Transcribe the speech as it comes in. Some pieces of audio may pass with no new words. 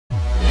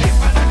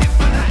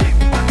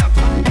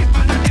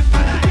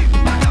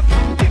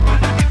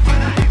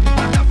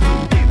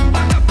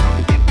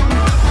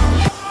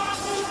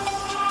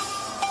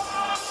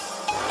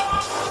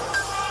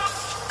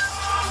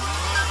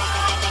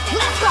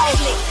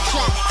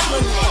Hello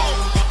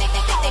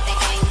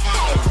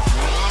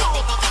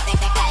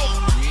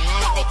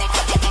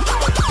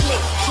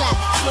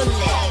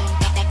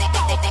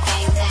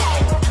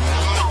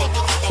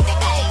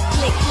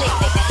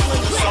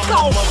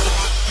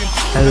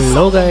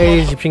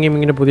guys, Gyptian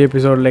Gaming in a new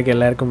episode like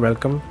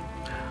welcome.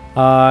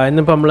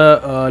 ഇന്നിപ്പോൾ നമ്മൾ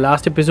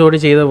last episode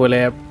ചെയ്ത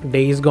പോലെ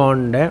ഡേയ്സ്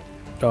ഗോണിൻ്റെ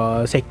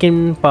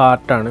സെക്കൻഡ്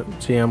പാർട്ടാണ്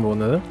ചെയ്യാൻ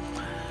പോകുന്നത്.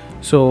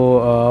 സോ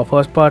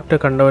ഫസ്റ്റ് പാർട്ട്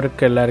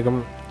കണ്ടവർക്ക് എല്ലാവർക്കും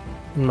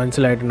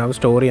മനസ്സിലായിട്ടുണ്ടാവും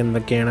സ്റ്റോറി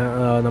എന്തൊക്കെയാണ്,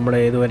 നമ്മൾ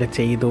ഏതുവരെ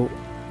ചെയ്തു,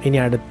 ഇനി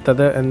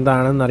അടുത്തത്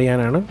എന്താണെന്ന്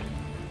അറിയാനാണ്.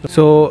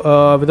 So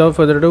without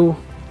further ado,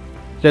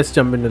 let's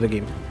jump into the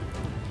game.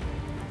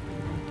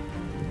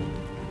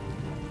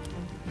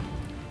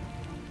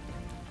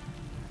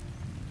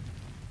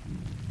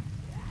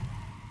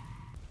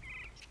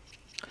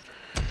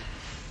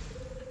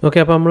 Okay,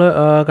 അപ്പോൾ നമ്മൾ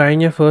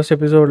കഴിഞ്ഞ ഫസ്റ്റ്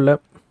എപ്പിസോഡിൽ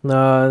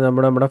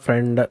നമ്മുടെ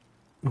ഫ്രണ്ട്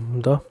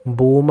എന്തോ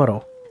ബൂമറോ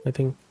ഐ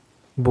തിങ്ക്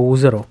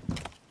ബൂസറോ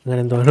അങ്ങനെ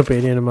എന്തോ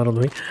പേര് ഞാൻ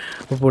മറന്നുപോയി.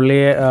 അപ്പോൾ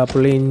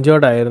പുള്ളി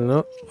ഇഞ്ചേർഡ് ആയിരുന്നു.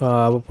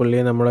 അപ്പോൾ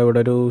പുള്ളിയെ നമ്മളിവിടെ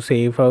ഒരു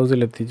സേഫ്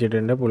ഹൗസിൽ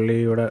എത്തിച്ചിട്ടുണ്ട്. പുള്ളി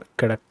ഇവിടെ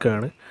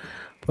കിടക്കുകയാണ്.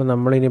 അപ്പോൾ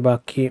നമ്മളിനി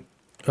ബാക്കി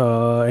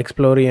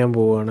എക്സ്പ്ലോർ ചെയ്യാൻ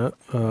പോവുകയാണ്.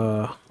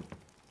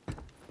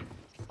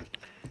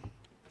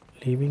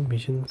 ലീവിങ്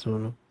മിഷൻസ്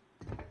ആണ്.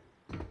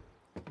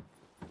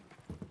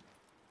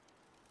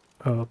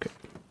 Okay,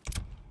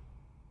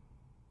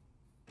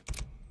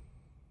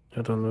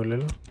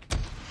 അതൊന്നുമില്ലല്ലോ.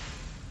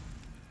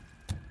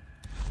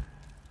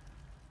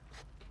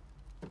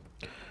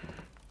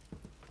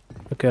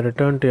 Okay,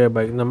 return to your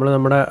bike.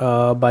 നമ്മുടെ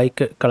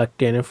ബൈക്ക് കളക്ട്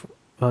ചെയ്യാൻ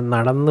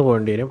നടന്നു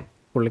പോകേണ്ടി വരും.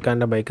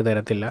 പുള്ളിക്കാരൻ്റെ ബൈക്ക്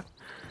തരത്തില്ല.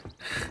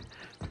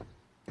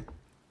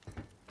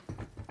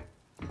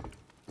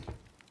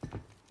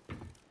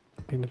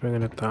 പിന്നിപ്പോൾ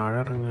എങ്ങനെ താഴെ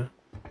ഇറങ്ങുക?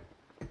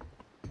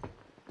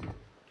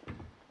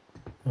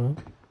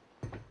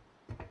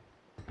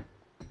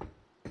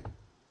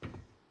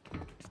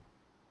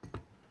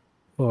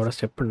 അവിടെ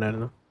സ്റ്റെപ്പ്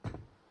ഉണ്ടായിരുന്നു.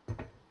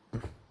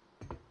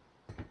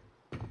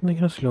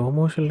 എന്തെങ്കിലും സ്ലോ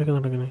മോഷനിലൊക്കെ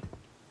നടക്കണേ.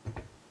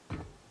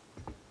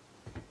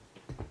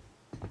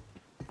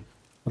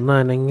 ഒന്ന്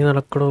അനങ്ങി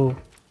നടക്കണോ?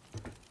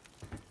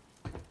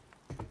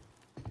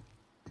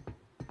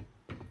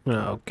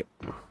 Okay.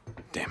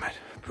 Damn it,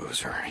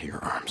 Boozer,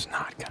 your arm's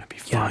not gonna be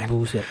fine.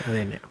 Boozer, അത്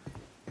തന്നെ.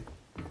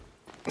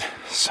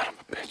 Son of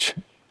a bitch.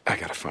 I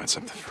gotta find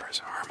something for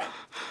his arm.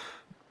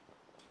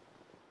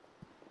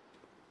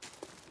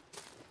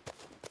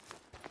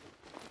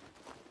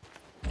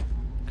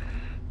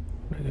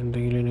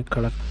 എന്തെങ്കിലും ഇനി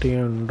കളക്ട്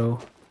ചെയ്യാനുണ്ടോ?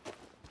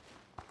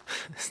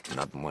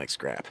 Nothing like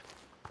scrap.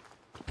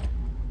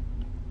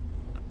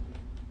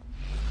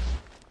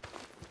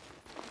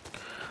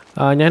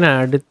 ഞാൻ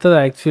അടുത്തത്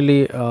ആക്ച്വലി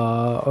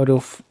ഒരു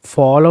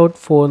ഫോൾ ഔട്ട്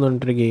 4 എന്ന്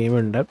പറഞ്ഞിട്ടൊരു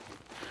ഗെയിമുണ്ട്.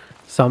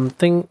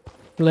 സംതിങ്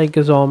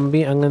ലൈക്ക്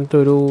സോംബി അങ്ങനത്തെ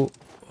ഒരു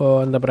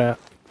എന്താ പറയുക,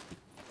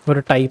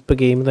 ഒരു ടൈപ്പ്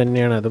ഗെയിം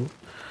തന്നെയാണ് അതും.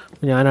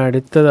 ഞാൻ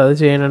അടുത്തത് അത്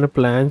ചെയ്യാനാണ്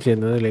പ്ലാൻ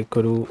ചെയ്യുന്നത്. ലൈക്ക്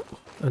ഒരു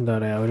എന്താ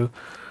പറയുക,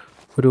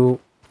 ഒരു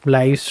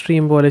ലൈവ്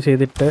സ്ട്രീം പോലെ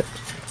ചെയ്തിട്ട്.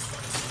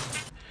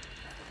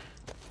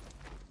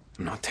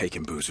 I'm not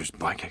taking Boozer's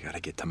bike. I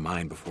gotta get to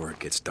mine before it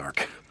gets dark.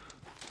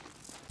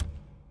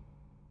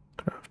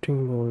 Crafting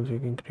balls, you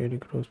can create a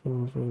crossbow.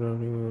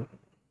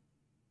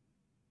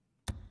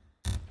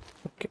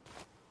 Okay.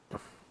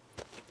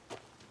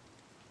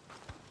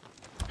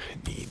 I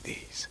need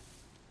these.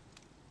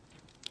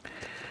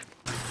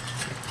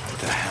 What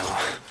the hell?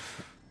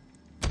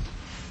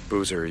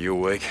 Boozer, are you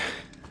awake?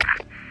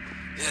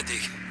 Yeah,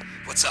 Deke.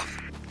 What's up?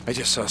 I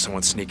just saw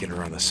someone sneaking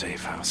around the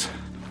safe house.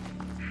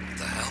 What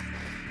the hell?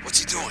 What's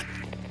he doing?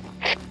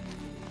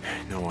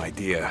 No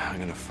idea. I'm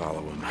gonna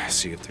follow him.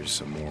 See if there's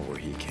some more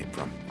where he came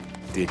from.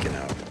 Deacon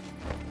out.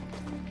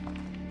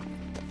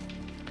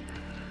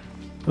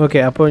 Okay,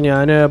 അപ്പോൾ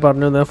ഞാൻ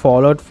പറഞ്ഞു തന്ന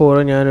fall out 4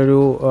 ഞാനൊരു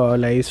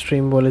live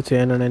stream പോലെ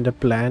ചെയ്യാനാണ് എൻ്റെ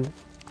plan.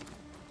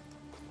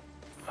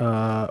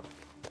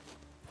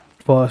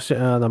 First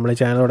നമ്മൾ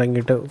channel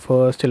തുടങ്ങിയിട്ട്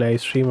ഫസ്റ്റ് ലൈവ്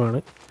സ്ട്രീമാണ്.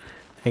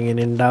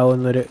 എങ്ങനെ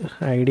ഉണ്ടാവുമെന്നൊരു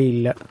ഐഡിയ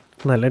ഇല്ല.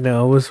 നല്ല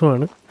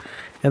നെർവസുമാണ്.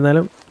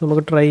 എന്നാലും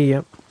നമുക്ക് ട്രൈ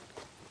ചെയ്യാം.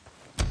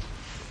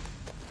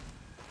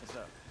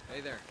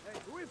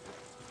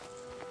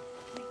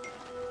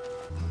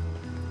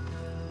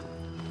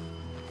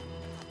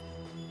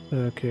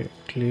 ഓക്കെ,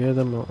 ക്ലിയർ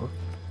ദ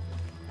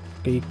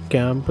ഈ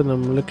ക്യാമ്പ്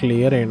നമ്മൾ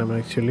ക്ലിയർ ചെയ്യണം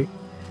actually.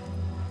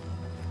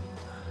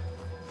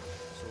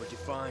 So what'd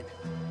you find?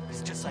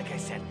 It's just like I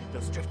said.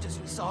 Those drifters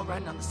we saw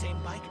riding on the same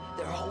bike,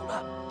 they're holed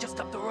up just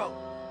up the road.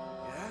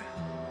 Yeah?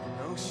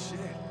 No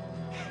shit.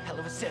 Hell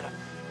of a setup.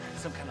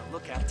 Some kind of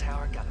lookout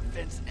tower, got a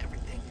fence and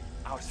everything.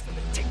 Ours for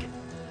the ticket.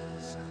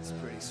 Sounds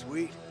pretty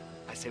sweet.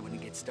 I say when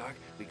it gets dark,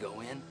 we go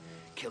in,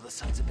 kill the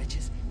sons of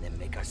bitches, and then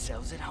make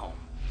ourselves at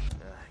home.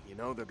 You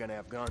know they're gonna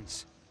have guns.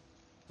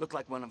 Looked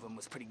like one of them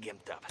was pretty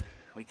gimped up.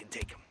 We can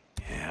take him.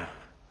 Yeah.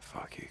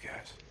 Fuck you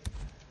guys.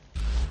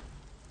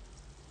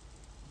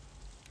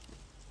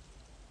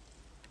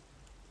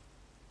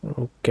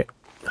 Okay,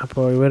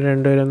 അപ്പോൾ ഇവർ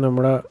രണ്ടുപേരും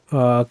നമ്മുടെ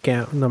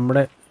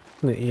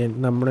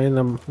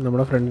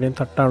ഫ്രണ്ടിനെയും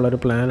തട്ടാനുള്ളൊരു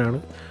പ്ലാനാണ്.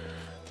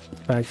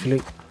 Actually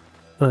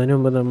അതിനു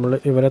മുമ്പ് നമ്മൾ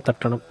ഇവരെ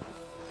തട്ടണം.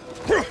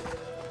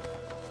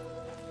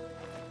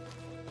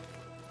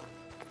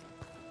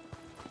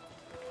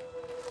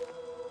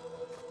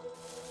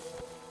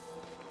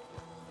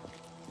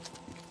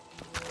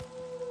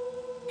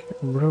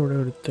 ഇവിടെ ഇവിടെ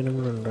ഒരുത്തനും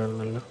കൂടെ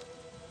ഉണ്ടായിരുന്നല്ലോ.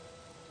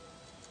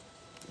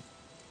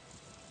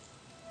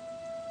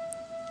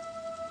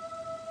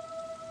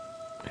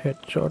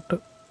 Head shot.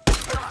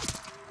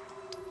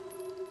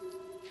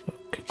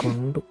 ഓക്കെ,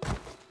 കൊണ്ടു.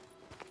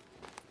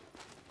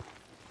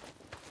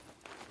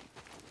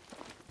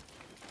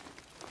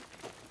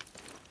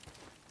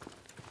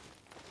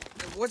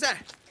 What's that?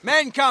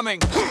 Men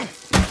coming!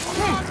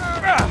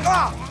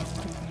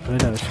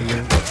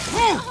 അതിനാവശ്യമില്ല.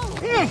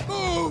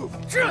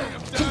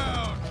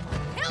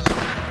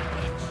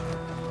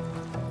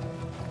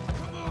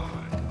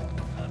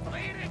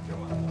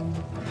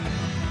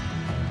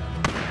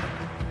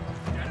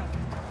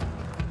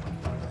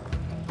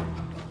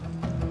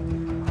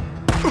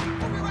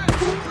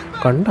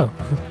 കണ്ടോ?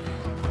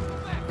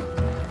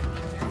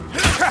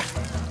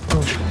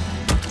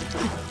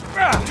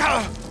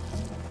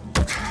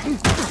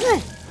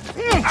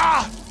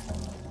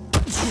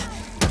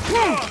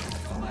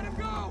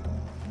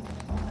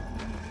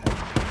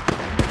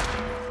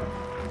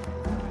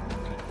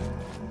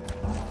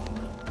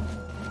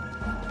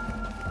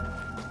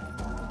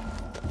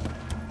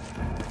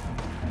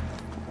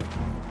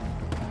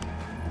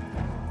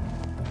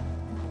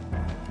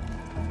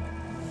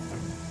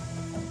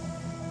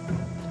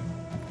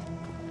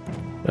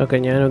 ഓക്കെ,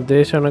 ഞാൻ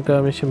ഉദ്ദേശിച്ച കണക്ക് ആ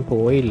മിഷൻ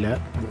പോയില്ല.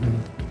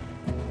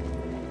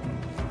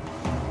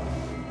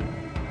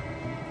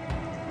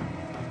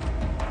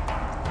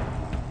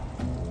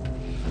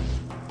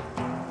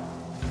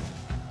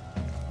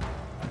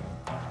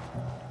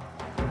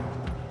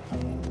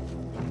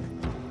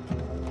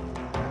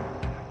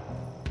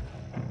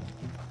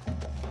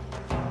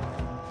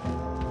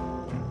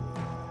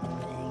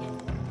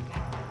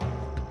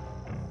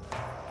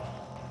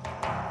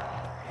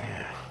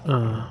 ആ,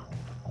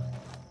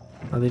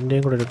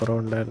 അതിൻ്റെയും കൂടെ ഒരു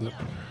കുറവുണ്ടായിരുന്നു.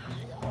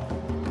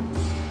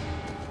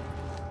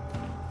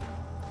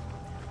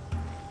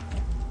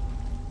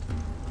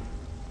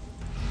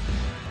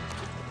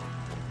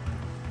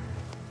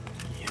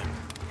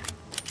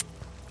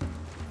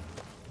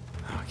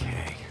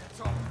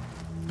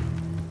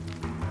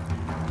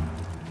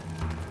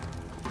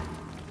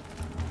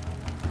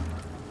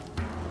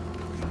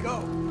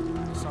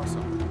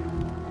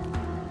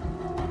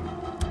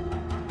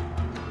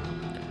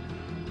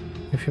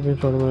 If you've been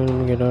following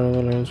me, get out of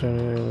the lines.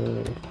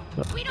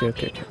 We don't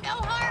mean you no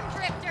harm,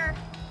 Drifter.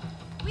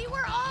 We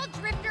were all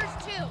drifters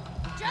too,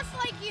 just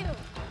like you.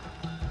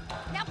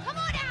 Now come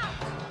on out.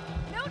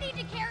 No need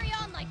to carry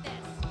on like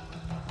this.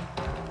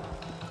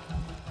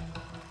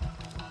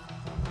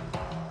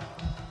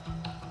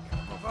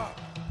 Move up.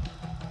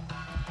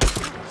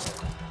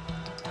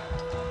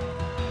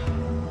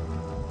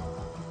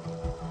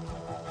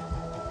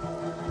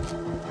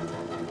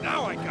 Now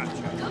I got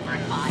you. Cover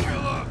fire.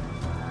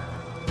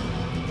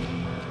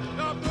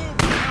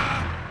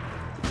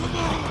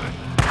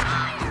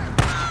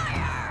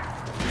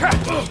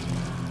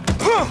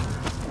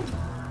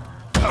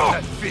 How's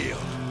that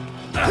feel?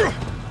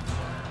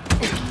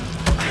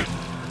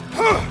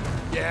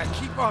 Yeah,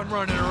 keep on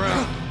running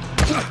around.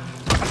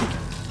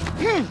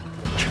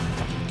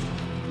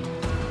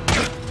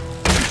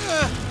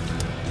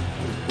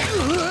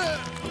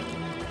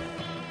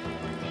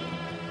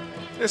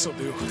 This'll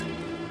do.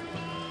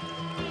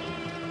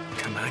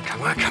 Come on,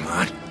 come on, come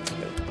on.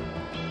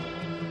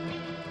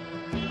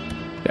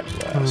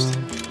 Last.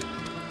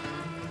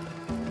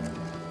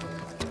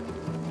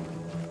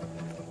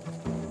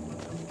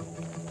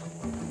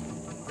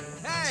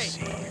 Hey,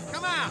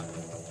 come out.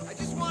 I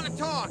just want to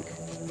talk.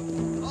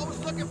 Always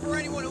looking for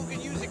anyone who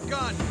can use a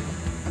gun.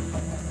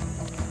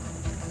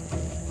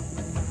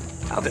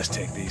 I'll just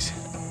take these.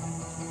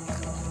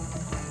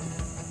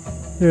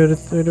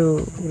 ഒരു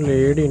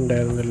lady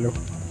ഉണ്ടായിരുന്നല്ലോ.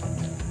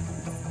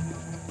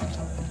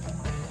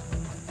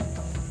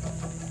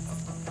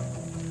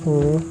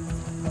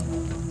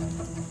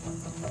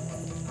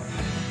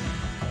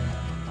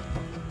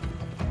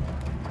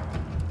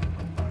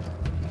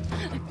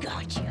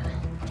 Gotcha.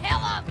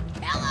 Kill him!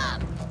 Kill him!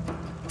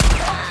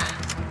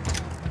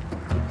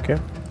 Okay.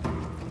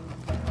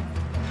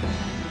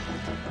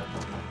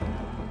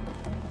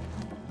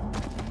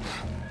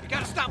 You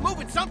gotta stop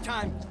moving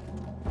sometime.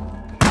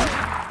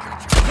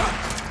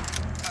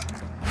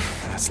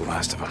 That's the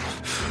last of them.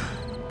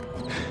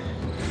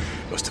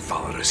 Must have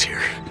followed us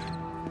here.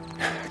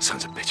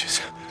 Sons of bitches.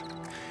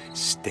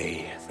 Stay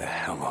the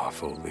hell off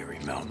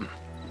O'Leary Mountain.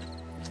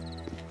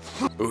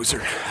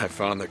 Boozer, I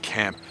found their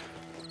camp.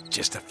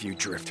 Just a few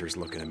drifters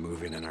looking to move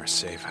in our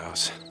safe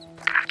house.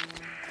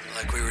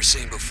 Like we were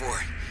saying before,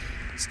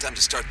 it's time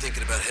to start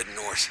thinking about heading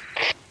north.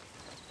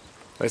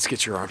 Let's get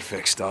your arm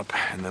fixed up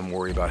and then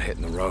worry about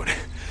hitting the road.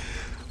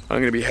 I'm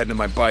gonna be heading to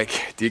my bike.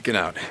 Deacon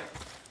out.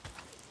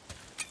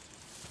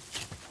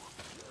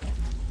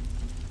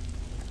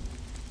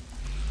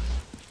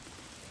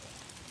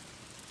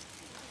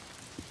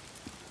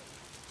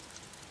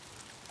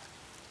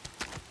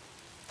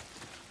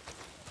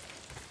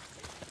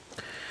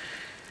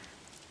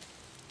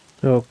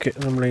 Okay,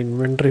 നമ്മുടെ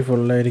inventory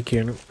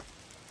ഫുള്ളായിരിക്കുകയാണ്.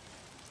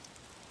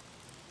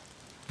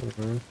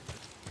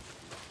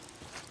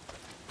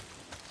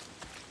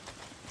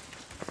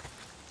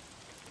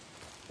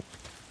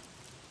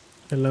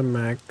 എല്ലാം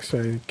max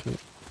ആയിരിക്കും.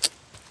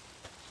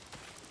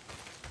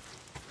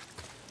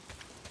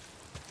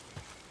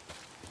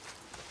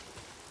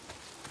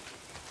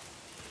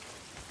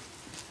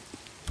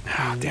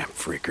 Ah, damn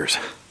freakers.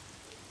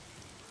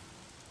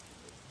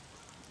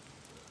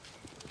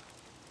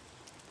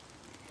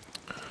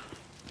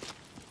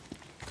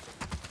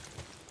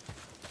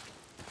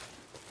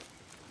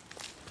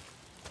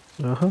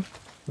 ആഹാ,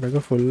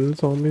 ഇവിടെയൊക്കെ full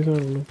zombies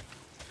ആണല്ലോ.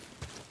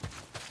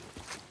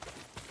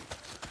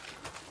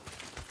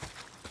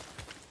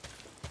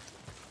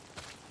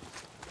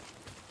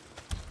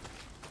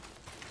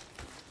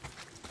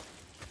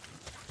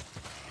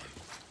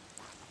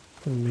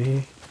 അമ്മേ,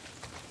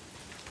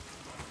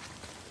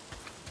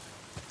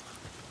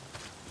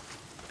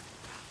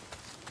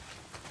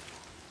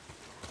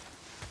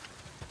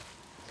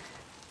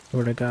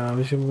 ഇവിടെയൊക്കെ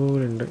ആവശ്യം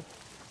പോലുണ്ട്.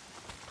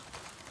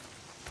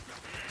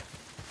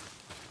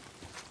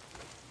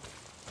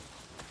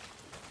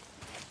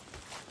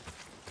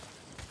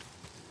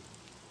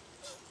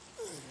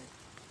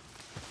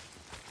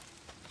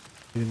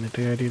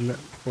 എന്നിട്ട് കാര്യമില്ല,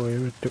 പോയേ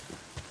പറ്റും.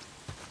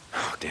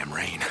 Oh, damn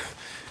rain.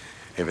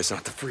 If it's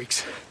not the freaks,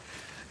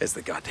 it's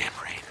the goddamn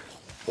rain.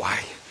 Why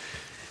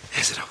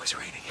is it always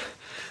raining?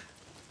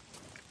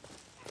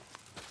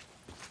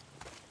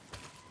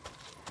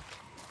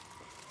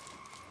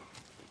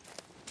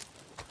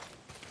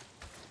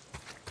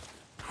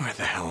 Where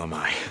the hell am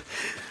I?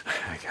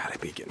 I gotta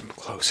be getting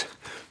close.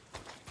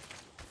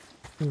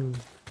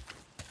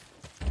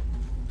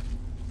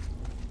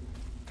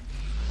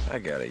 I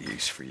got a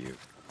use for you.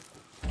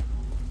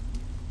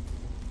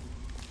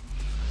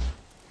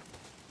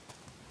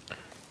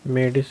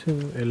 Medicine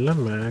എല്ലാം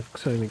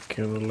max ആയി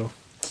നിൽക്കുകയാണല്ലോ.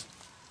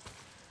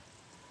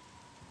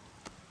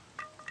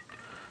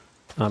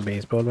 ആ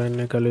baseball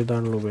ബാറ്റിനേക്കാളും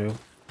ഇതാണല്ലോ ഉപയോഗം.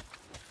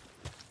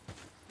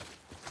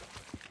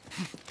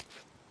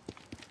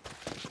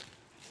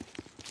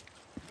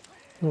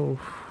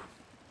 ഓഹ്,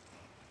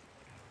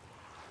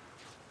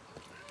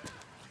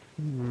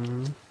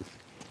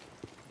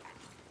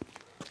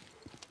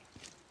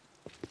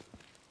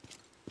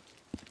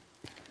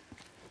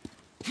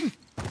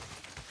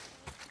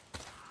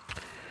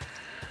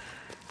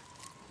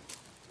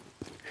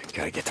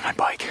 Gotta get to my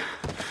bike.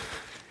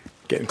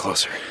 Getting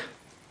closer.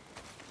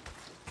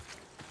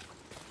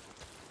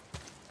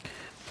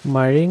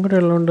 മഴയും കൂടെ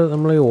ഉള്ളതുകൊണ്ട്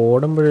നമ്മൾ ഈ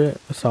ഓടുമ്പോൾ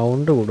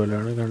സൗണ്ട്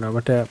കൂടുതലാണ്. കാരണം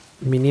മറ്റേ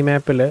മിനി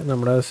മാപ്പിൽ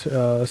നമ്മുടെ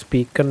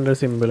സ്പീക്കറിൻ്റെ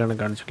സിമ്പിളാണ്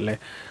കാണിച്ചിട്ടില്ലേ,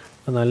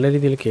 അത് നല്ല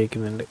രീതിയിൽ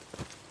കേൾക്കുന്നുണ്ട്.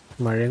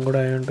 മഴയും കൂടെ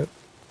ആയതുകൊണ്ട്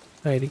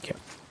ആയിരിക്കാം.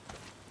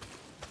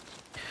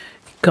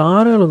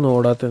 കാറുകളൊന്നും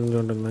ഓടാത്ത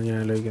എന്തുകൊണ്ടെന്ന് ഞാൻ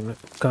ആലോചിക്കുന്നത്.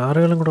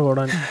 കാറുകളും കൂടെ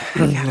ഓടാൻ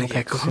നമുക്ക്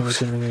ആക്സസ് ചെയ്യാൻ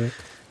പറ്റുന്നെങ്കിൽ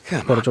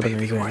Come on, കുറച്ചുകൂടെ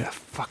baby. നൈസ് Where ആയി. the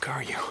fuck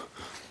are you?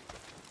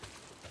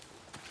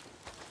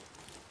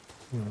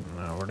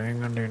 അവിടെയും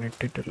കണ്ടാണ്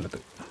ഇട്ടിട്ടുള്ളത്.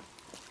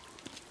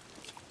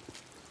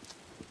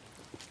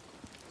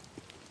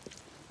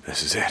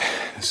 This is it.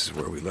 This is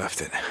where we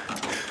left it.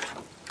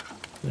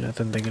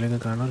 അതിനകത്ത്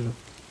എന്തെങ്കിലുമൊക്കെ കാണാമല്ലോ.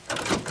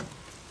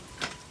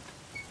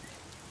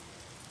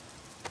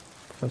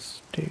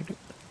 First aid.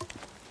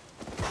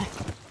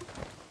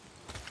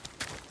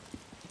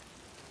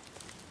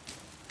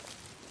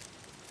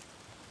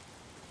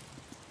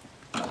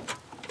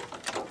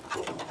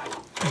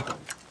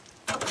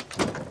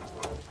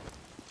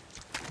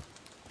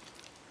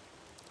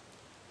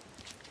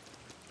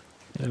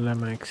 എല്ലാം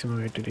മാക്സിമം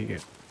ആയിട്ടിരിക്കുക.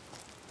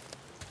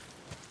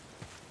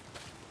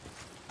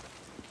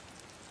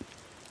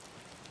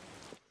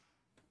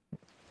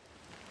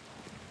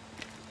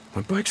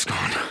 My bike's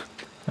gone.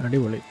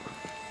 അടിപൊളി.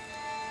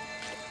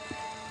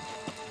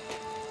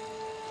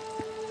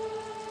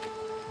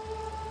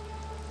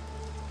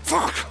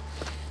 Fuck!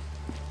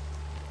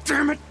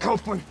 Damn it,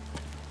 Copeland!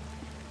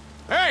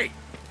 Hey!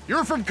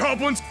 You're from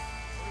Copeland?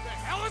 Where the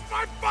hell is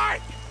my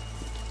bike?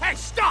 Hey,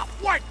 stop!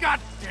 What? God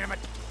damn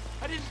it!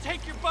 I didn't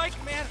take your bike,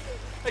 man.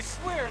 I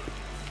swear.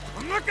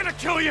 I'm not gonna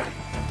kill you!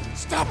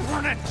 Stop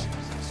running!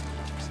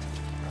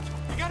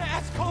 You gotta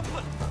ask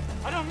Copeland.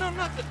 I don't know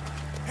nothing.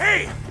 Hey!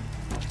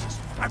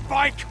 My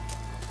bike!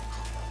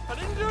 I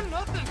didn't do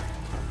nothing.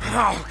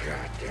 Oh,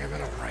 god damn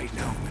it. All right,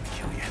 now I'm gonna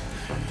kill you.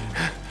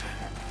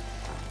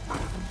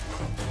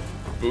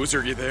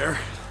 Boozer, you there?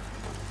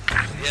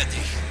 Yeah,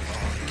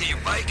 get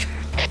your bike?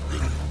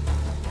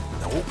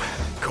 Nope.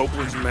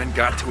 Copeland's men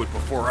got to it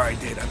before I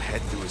did. I'm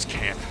heading to his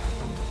camp.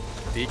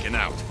 Deacon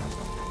out.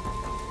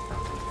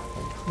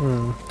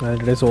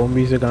 അതിൻ്റെ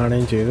zombies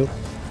കാണുകയും ചെയ്തു.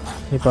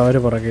 ഇപ്പം അവർ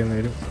പുറകെ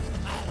വരും.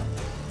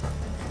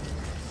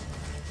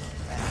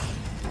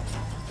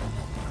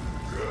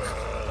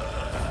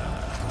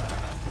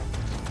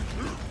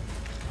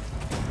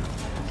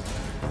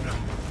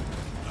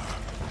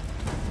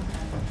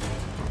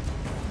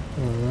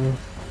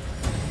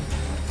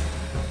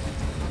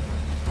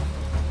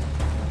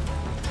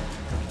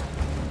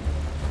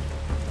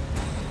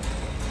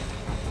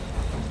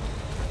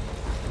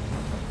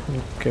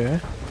 Okay,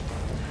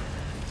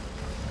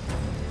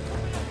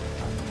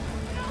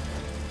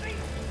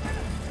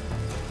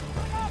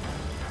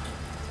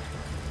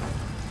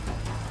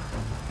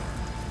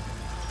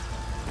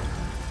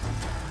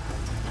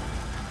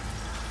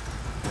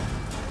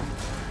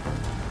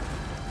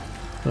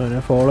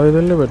 അവനെ follow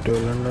ചെയ്തല്ലേ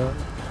പറ്റുമല്ലോ.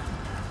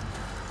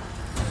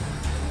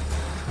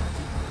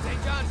 Hey,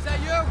 John, is that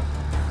you?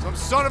 Some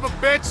son of a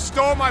bitch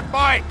stole my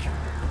bike!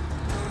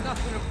 Know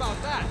nothing about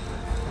that.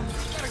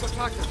 Gotta go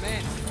talk to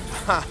Manny.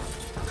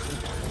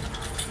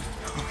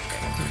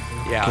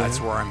 Yeah, that's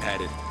where I'm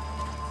headed.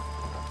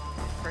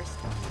 First.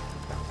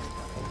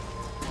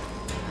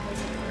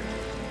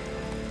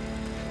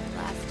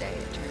 Last day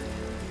at church.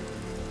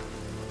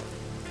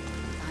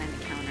 Behind the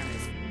counter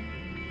is.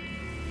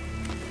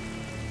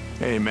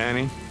 Hey,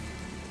 Manny.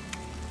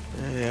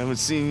 Hey, I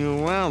haven't seen you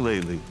around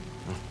lately.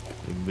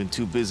 You've been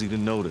too busy to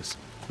notice.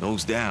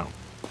 Nose down.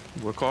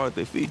 You work hard,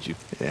 they feed you.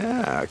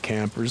 Yeah,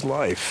 camper's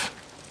life.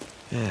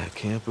 Yeah,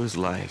 camper's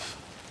life.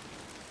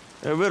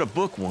 I read a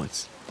book once.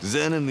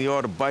 Zen and the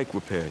Art of Bike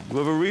Repair. You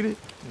ever read it?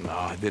 No,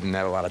 I didn't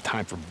have a lot of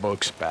time for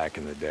books back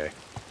in the day.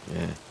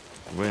 Yeah.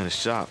 I ran a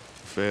shop,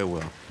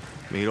 Farewell.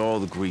 Made all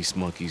the grease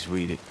monkeys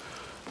read it.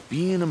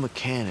 Being a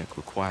mechanic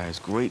requires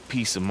great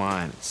peace of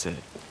mind, it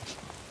said.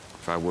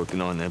 Try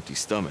working on an empty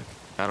stomach.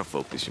 That'll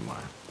focus your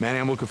mind. Manny,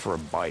 I'm looking for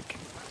a bike.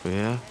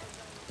 Yeah?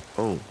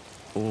 Oh.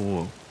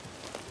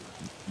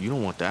 You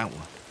don't want that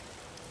one.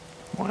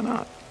 Why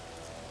not?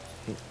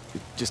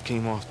 It just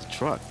came off the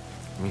truck.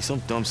 I mean,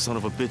 some dumb son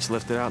of a bitch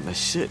left it out in the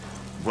shit.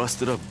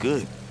 Rusted up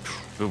good.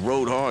 It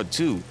rode hard,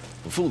 too.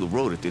 The fool that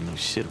rode it didn't know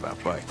shit about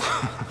bikes.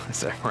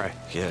 Is that right?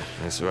 Yeah,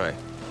 that's right.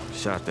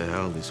 Shot the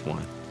hell this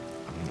one.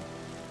 I mean,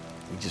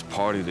 we just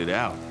partied it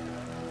out.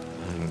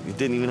 I mean, it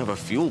didn't even have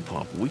a fuel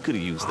pump. We could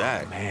have used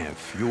that. Man,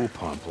 fuel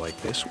pump like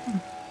this one?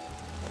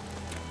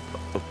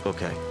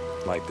 Okay.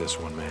 Like this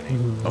one, Manny.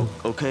 Oh,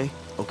 okay.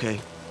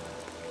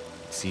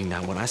 See,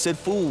 now when I said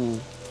fool,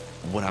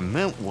 what I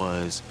meant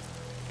was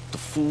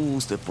the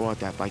fools that brought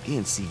that bike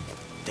in, see,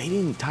 they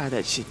didn't tie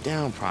that shit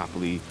down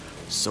properly,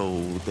 so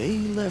they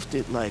left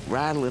it like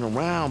rattling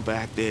around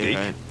back there.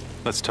 Deke,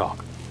 let's talk.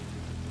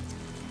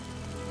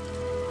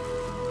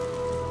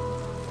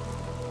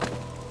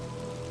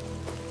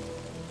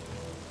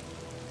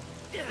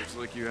 Looks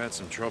like you had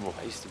some trouble.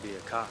 I used to be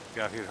a cop.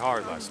 Got hit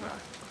hard last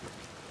night.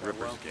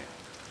 Rippers game.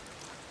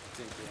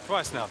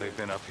 Twice now they've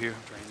been up here.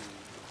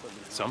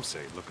 Some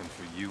say looking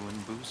for you and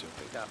Boozer.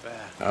 It got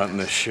bad. Out in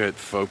the shit,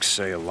 folks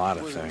say a lot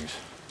of things.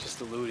 Just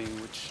the looting,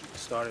 which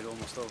started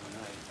almost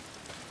overnight.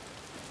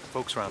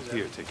 Folks around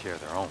here take care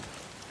of their own.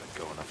 But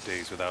go enough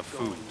days without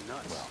food.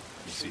 Well,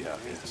 you see how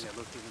it is.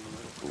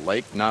 The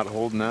lake not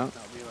holding out?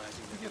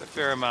 We get a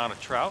fair amount of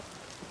trout.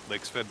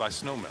 Lake's fed by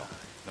snowmelt.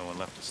 No one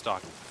left to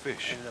stock with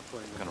fish.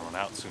 Gonna run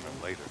out sooner or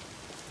later.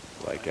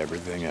 Like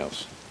everything else.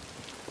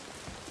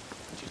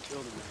 She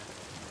killed a man.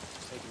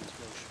 Just taking his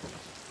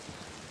groceries.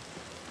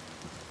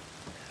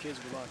 Kids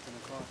were locked in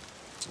the car.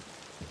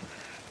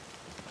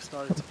 I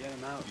started to get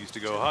him out. Used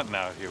to go hunting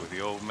out here with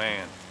the old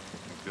man.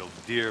 We built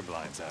deer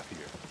blinds out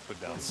here. Put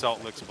down salt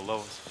licks below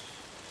us.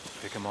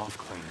 Pick them off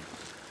clean.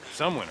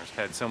 Some winters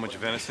had so much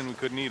venison we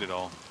couldn't eat it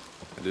all.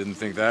 I didn't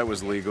think that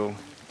was legal.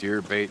 Deer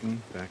baiting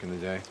back in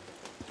the day.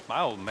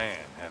 My old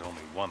man had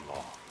only one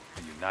law.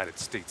 The United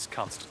States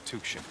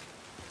Constitution.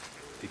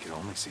 He could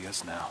only see us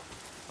now.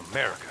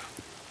 America.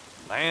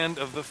 Land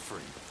of the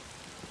free.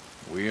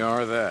 We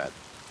are that.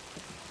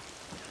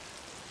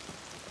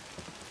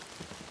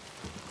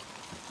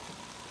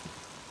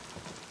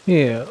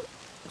 Yeah,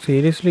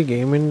 seriously,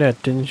 ഗെയിമിൻ്റെ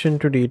attention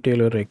to detail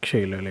ഒരു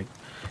രക്ഷയില്ല. Like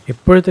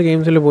ഇപ്പോഴത്തെ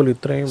ഗെയിംസിൽ പോലും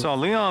ഇത്രയും Saw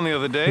Leon the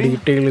other day.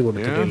 Detail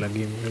കൊടുത്തിട്ടില്ല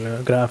ഗെയിമിൽ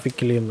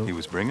graphically ഒന്നും. He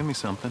was bringing me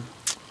something.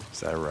 Is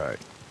that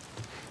right?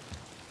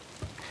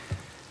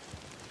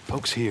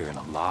 Folks here in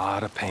a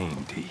lot of pain,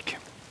 Deke.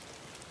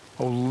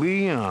 Oh,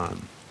 Leon.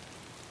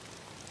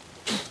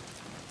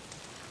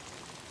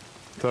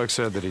 Doug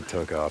said that he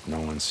took off. No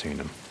one's seen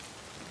him.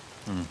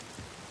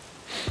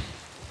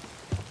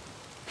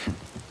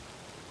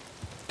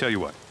 Tell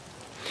you what.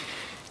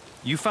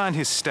 You find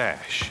his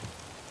stash.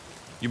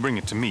 You bring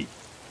it to me.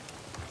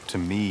 To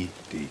me,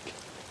 Deke.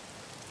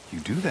 You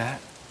do that,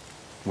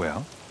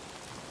 well,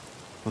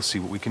 we'll see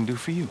what we can do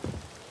for you.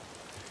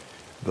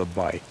 The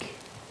bike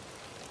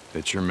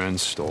that your men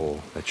stole,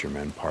 that your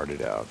men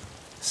parted out.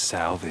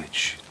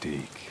 Salvage,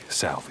 Deke.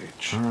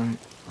 Salvage. All right.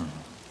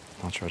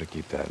 I'll try to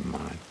keep that in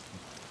mind.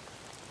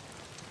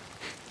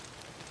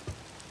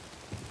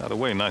 By the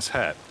way, nice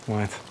hat.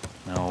 What?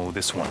 No,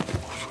 this one.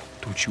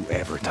 Don't you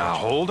ever touch Now,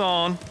 hold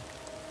on.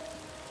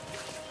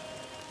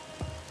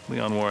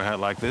 Leon wore a hat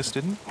like this,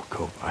 didn't he?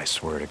 Cope, I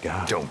swear to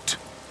God. Don't.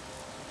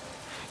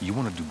 You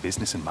want to do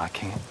business in my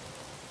camp?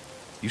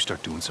 You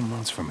start doing some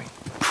runs for me.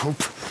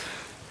 Cope.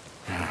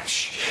 Oh,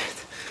 shit.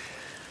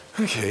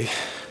 Okay.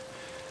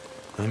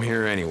 I'm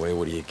here anyway.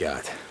 What do you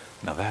got?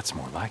 Now that's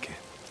more like it.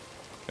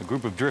 A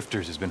group of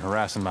drifters has been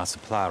harassing my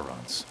supply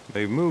runs.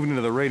 They've moved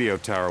into the radio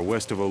tower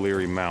west of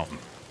O'Leary Mountain.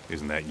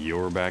 Isn't that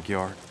your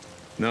backyard?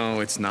 No,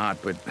 it's not,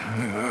 but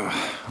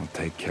I'll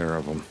take care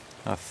of them.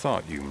 I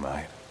thought you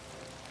might.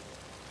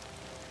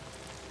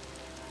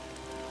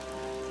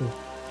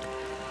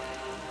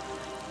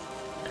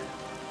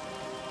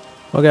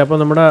 Okay, അപ്പോൾ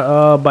നമ്മുടെ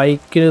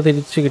ബൈക്കിന്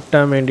തിരിച്ച്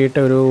കിട്ടാൻ വേണ്ടിയിട്ട്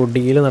ഒരു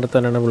deal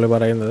നടത്താനാണ് പുള്ളി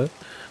പറയുന്നത്.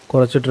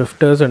 കുറച്ച്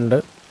ഡ്രിഫ്റ്റേഴ്സ് ഉണ്ട്,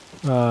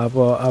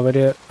 അപ്പോൾ അവർ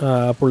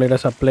പുള്ളിയുടെ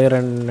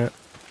സപ്ലയറിന്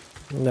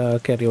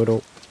കയറി ഒരു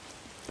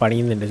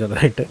പണിയുന്നുണ്ട്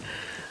ചെറുതായിട്ട്.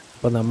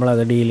 അപ്പോൾ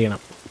നമ്മളത് ഡീൽ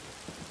ചെയ്യണം.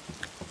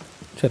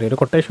 ചെറിയൊരു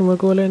കൊട്ടേഷൻ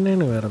വർക്ക് പോലെ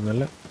തന്നെയാണ്, വേറെ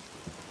ഒന്നുമല്ല.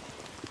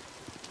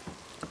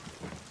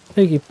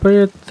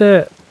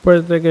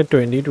 ഇപ്പോഴത്തേക്ക്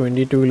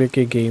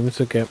 2022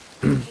 ഗെയിംസൊക്കെ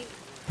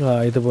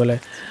ഇതുപോലെ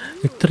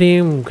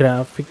ഇത്രയും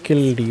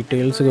ഗ്രാഫിക്കൽ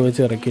ഡീറ്റെയിൽസ് ഒക്കെ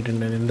വെച്ച്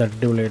ഇറക്കിയിട്ടുണ്ടായിരുന്നു. എന്ത്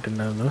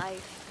അടിപൊളിയായിട്ടുണ്ടായിരുന്നു.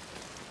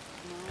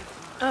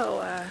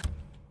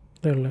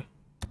 അതല്ലേ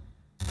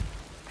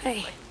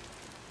Hey.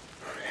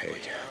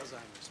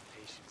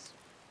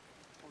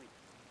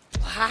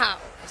 Wow,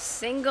 a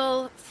single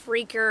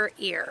freaker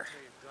ear.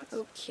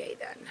 Okay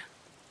then.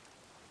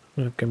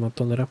 Okay,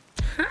 മൊത്തം തരാം.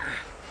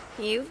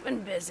 You've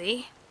been busy.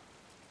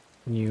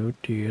 New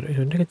ടീർ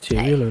ഇവൻ്റെയൊക്കെ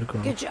ചെവികളവർക്കും.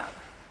 Good job.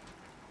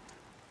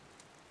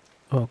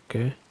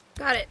 Okay,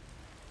 Got it.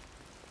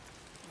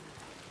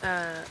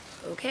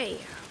 Okay.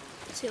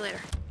 See you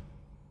later.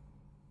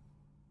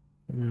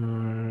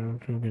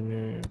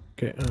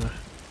 Okay.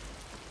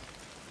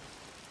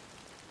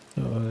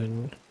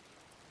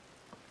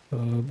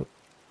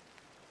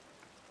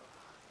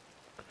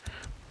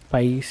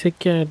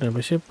 പൈസക്കായിട്ടാണ്,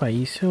 പക്ഷെ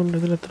പൈസ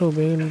ഉണ്ടതിൽ എത്ര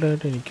ഉപയോഗം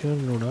ഉണ്ടായിട്ട് എനിക്ക്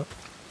കണ്ടൂടാ.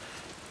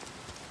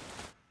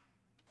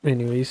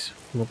 എനിവേയ്സ്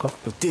നോക്കാം.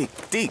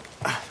 Dick,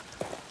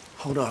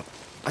 hold up.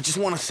 I just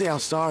want to say how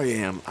sorry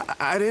I am.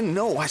 I didn't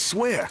know, I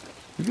swear.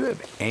 Do you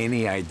have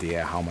any idea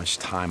how much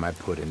time I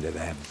put into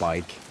that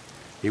bike?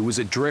 It was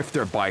a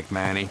drifter bike,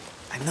 Manny.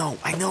 I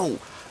know.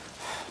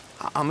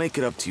 I'll make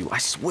it up to you,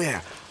 I swear.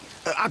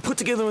 I put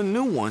together a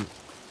new one.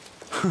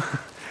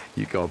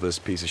 You call this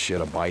piece of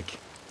shit a bike?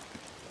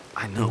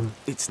 I know.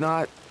 It's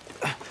not...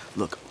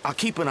 Look, I'll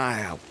keep an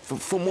eye out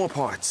for more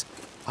parts.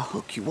 I'll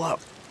hook you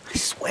up. I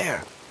swear.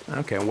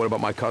 Okay, and what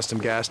about my custom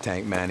gas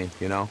tank, Manny?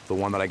 You know, the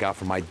one that I got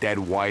from my dead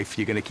wife.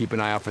 You gonna keep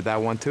an eye out for that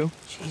one, too?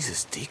 Jesus,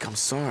 Deke, I'm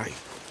sorry.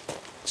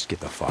 Just get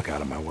the fuck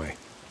out of my way.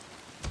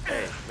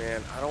 Hey, man,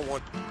 I don't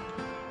want...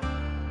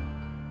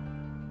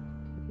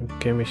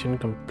 Okay, mission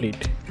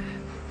complete.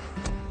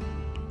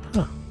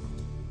 Huh.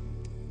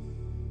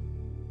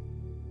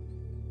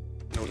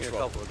 No trouble.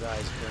 A couple of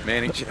guys.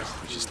 Manny,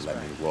 just let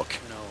me look.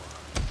 No,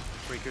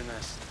 freaker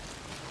nest.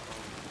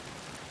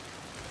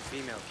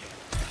 Female cat.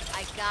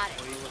 I got it.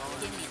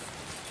 Give me.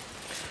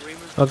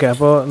 Okay,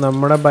 അപ്പോൾ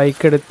നമ്മുടെ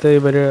bike എടുത്ത്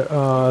ഇവർ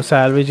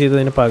salvage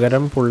ചെയ്തതിന്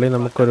പകരം പുള്ളി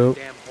നമുക്കൊരു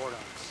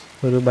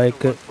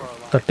bike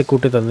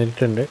തട്ടിക്കൂട്ടി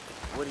തന്നിട്ടുണ്ട്.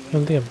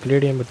 എന്ത്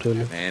അപ്ഗ്രേഡ് ചെയ്യാൻ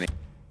പറ്റുമല്ലോ.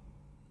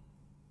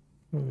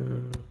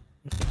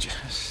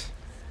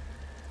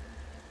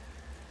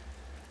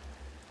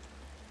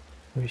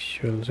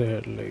 Visuals,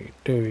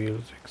 headlight,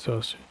 wheels,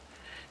 exhaust.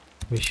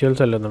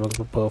 Visuals അല്ല,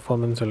 നമുക്ക്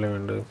പെർഫോമൻസ് അല്ലേ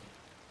വേണ്ടത്.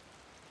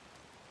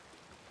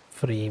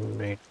 ഫ്രെയിം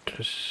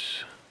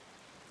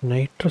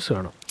നൈട്രസ്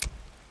വേണം.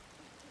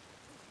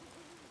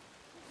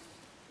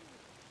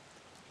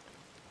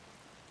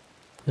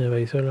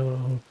 പൈസ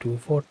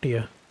 240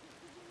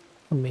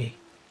 അമ്മേ.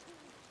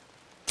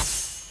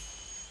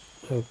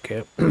 ഓക്കെ,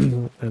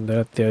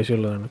 എന്തായാലും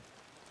അത്യാവശ്യമുള്ളതാണ്.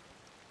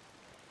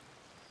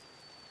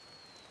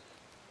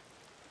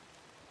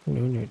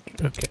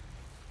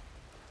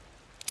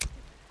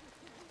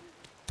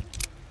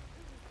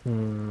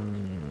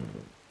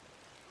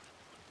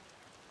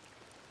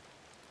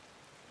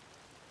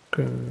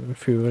 ഓക്കെ,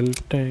 ഫ്യൂവൽ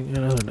ടാങ്ക്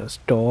അങ്ങനെ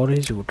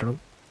സ്റ്റോറേജ് കൂട്ടണം.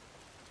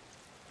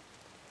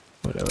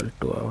 ലെവൽ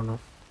 2 ആവണം.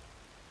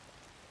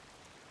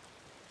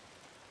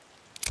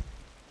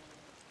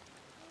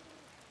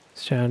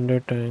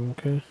 Standard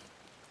tank.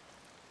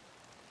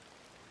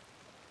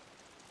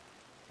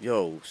 Yo,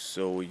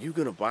 so are you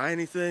gonna buy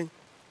anything?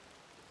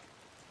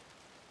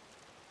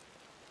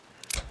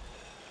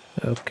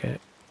 Okay.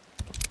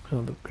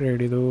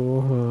 Upgrade idu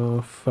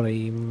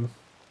frame.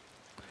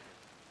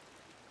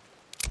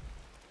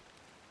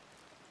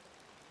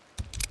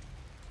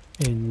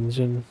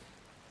 Engine.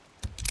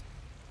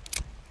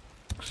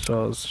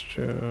 Exhaust.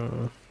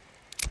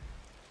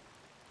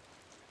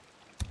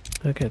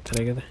 Okay,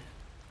 chaleगा.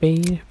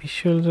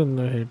 Visuals on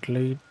the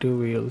headlight,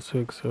 wheels,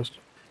 exhaust,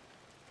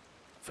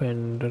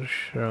 fender,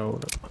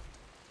 shroud.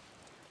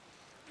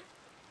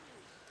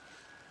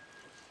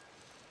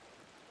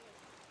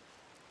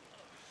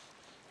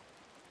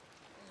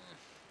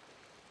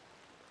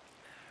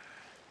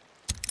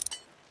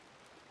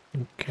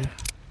 Okay.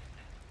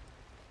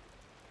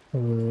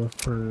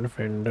 Front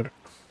fender.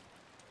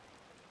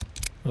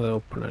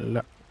 Open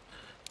alla.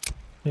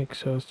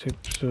 Exhaust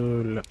tips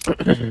alla.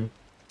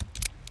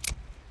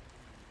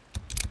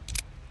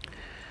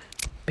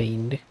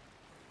 Paint.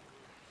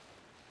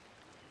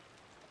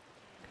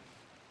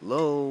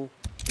 Hello,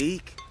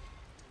 Deke?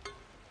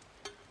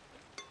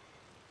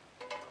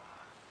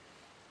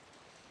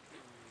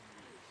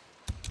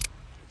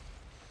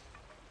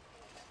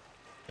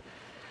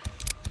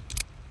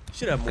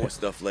 Should have more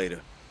stuff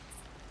later.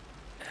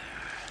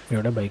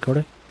 Your bike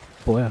order?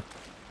 Boy.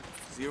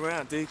 See you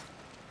around, Deke.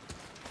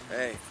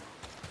 Hey.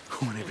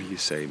 Whatever you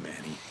say,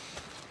 Manny.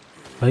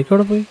 Bike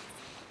order, boy?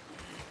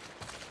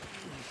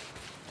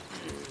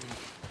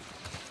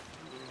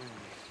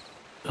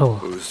 Oh.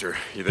 Booster,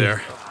 you there?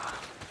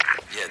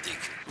 Yeah,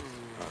 Deke.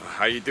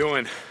 How you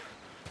doing?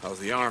 How's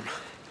the arm?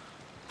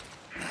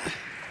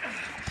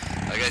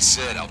 Like I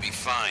said, I'll be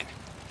fine.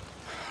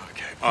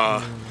 Okay.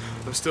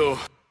 I'm still.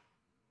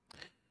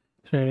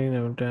 Trading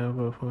them down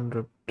for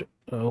 100.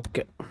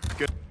 Okay.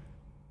 Good.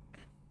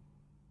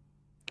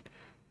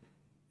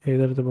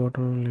 Either the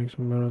bottom legs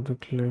of the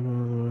cliff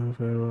or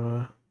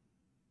the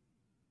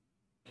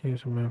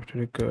case of map to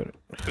recover.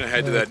 Gonna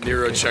head to that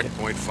Nero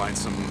checkpoint, find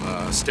some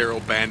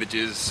sterile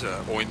bandages,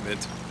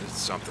 ointment,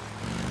 something.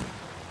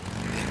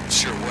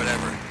 Sure,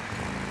 whatever.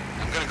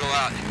 I'm gonna go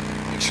out.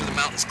 Make sure the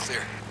mountain's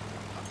clear.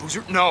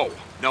 Boozer? No,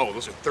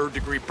 those are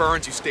third-degree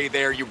burns. You stay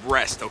there, you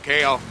rest,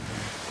 okay? I'll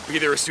be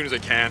there as soon as I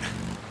can.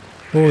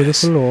 Oh,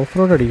 this is full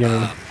off-road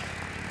again.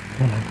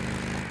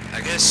 I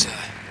guess,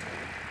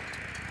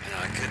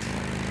 I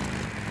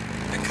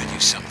could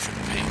use something for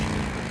the pain.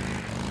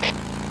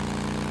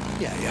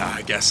 Yeah,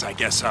 I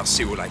guess I'll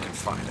see what I can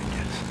find, I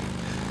guess.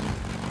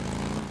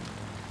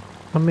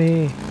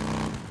 Mommy.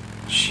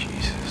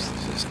 Jesus,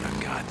 this isn't a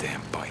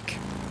goddamn bike.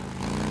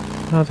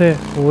 Ade,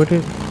 what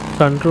is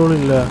control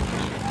illa.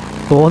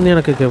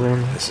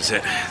 This is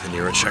it, the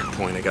Nero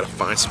checkpoint. I gotta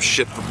find some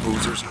shit for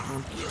Boozer's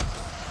arm.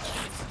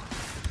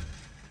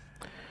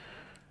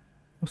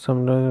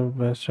 Sometimes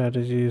the best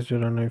strategy is to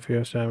run if you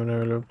have stamina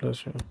available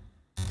plus you.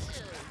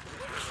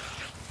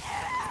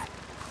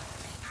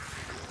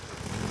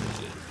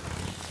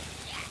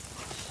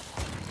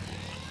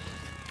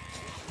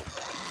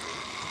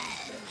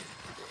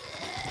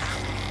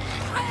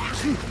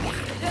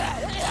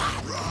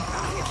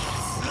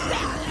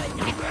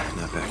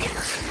 Not back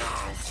here.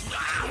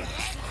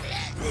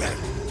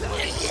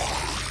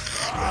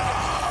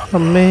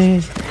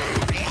 Amen.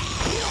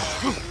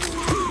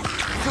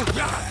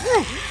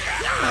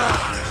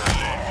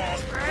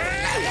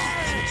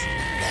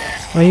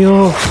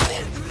 Ayo.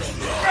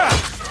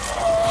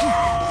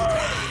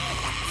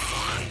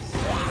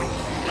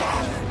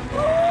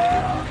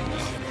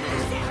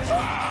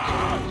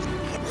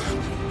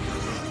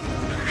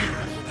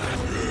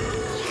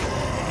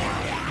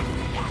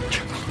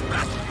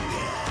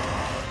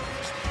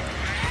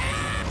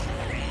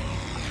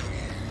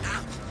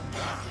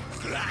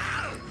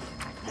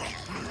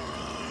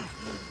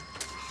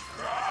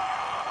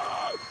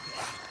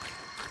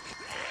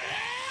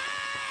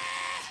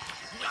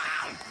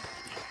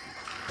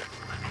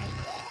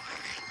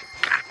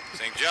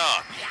 St.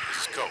 John,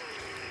 this is Cope.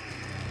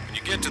 When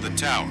you get to the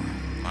tower,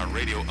 my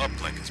radio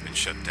uplink has been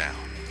shut down.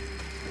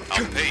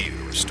 I'll pay you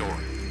to restore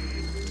it.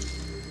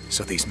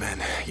 So these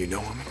men, you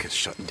know them? Because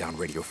shutting down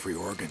Radio Free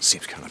Oregon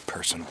seems kind of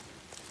personal.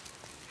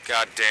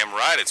 Goddamn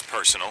right it's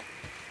personal.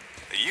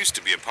 They used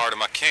to be a part of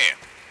my camp.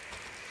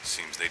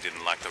 Seems they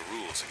didn't like the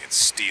rules against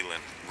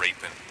stealing,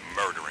 raping,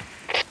 murdering.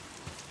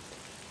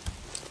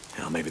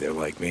 Well, maybe they're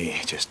like me,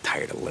 just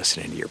tired of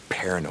listening to your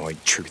paranoid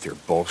truther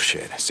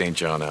bullshit. St.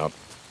 John out.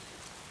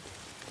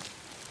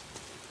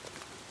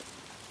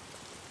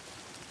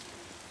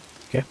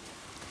 Okay.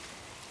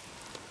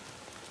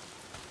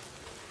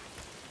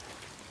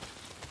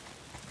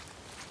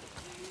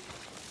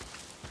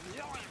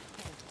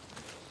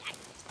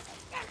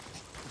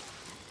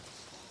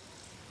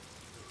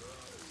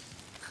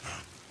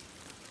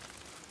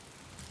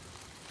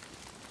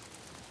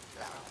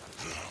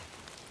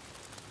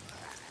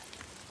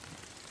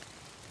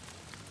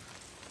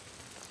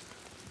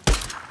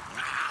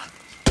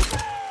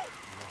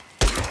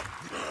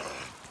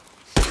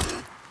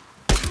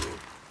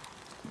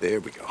 There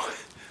we go.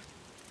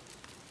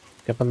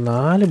 അപ്പം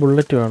 4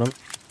 bullet വേണം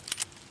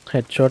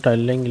head shot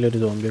അല്ലെങ്കിൽ ഒരു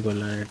zombie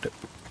കൊല്ലാനായിട്ട്.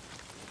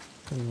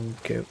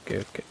 Okay okay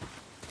okay.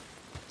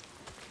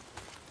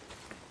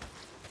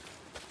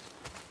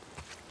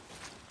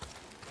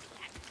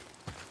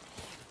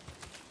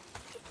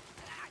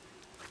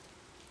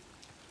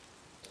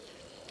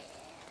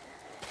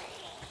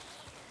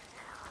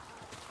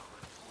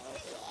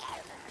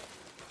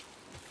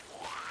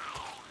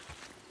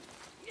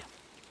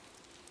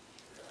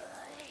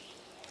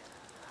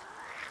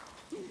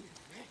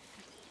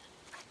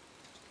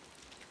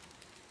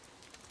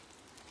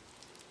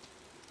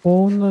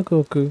 പോകുന്നൊക്കെ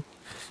നോക്ക്.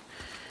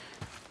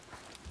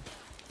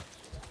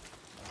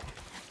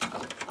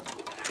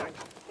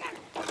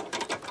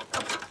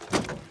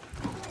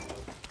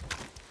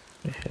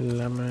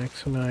 എല്ലാം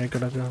maximum ആയി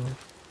കിടക്കാണ്.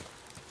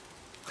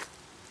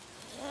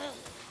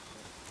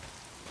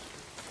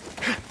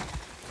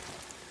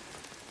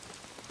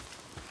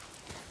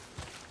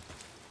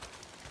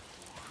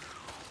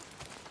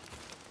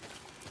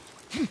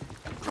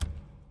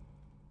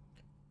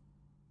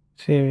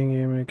 Saving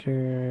ഗെയിമൊക്കെ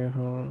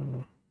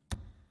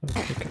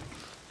okay.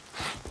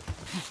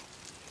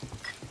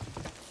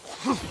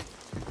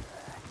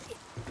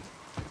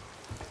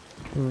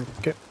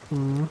 Okay.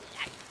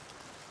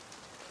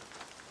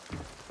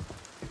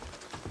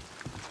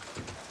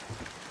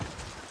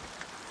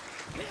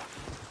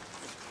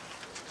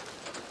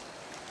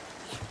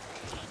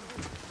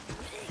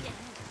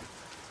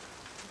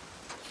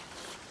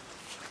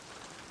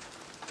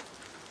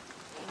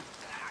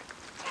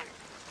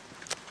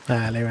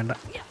 അല്ലേ വേണ്ട.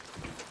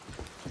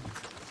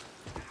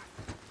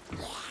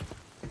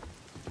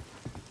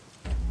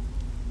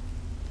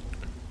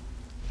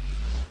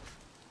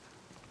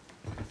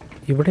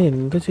 ഇവിടെ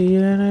എന്ത്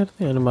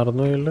ചെയ്യാനായിരുന്നു ഞാൻ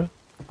മറന്നുപോയല്ലോ.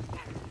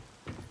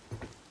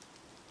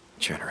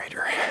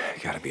 Generator.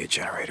 Gotta be a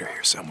generator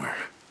here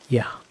somewhere.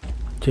 Yeah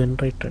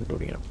generator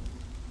കണ്ടുപിടിക്കണം.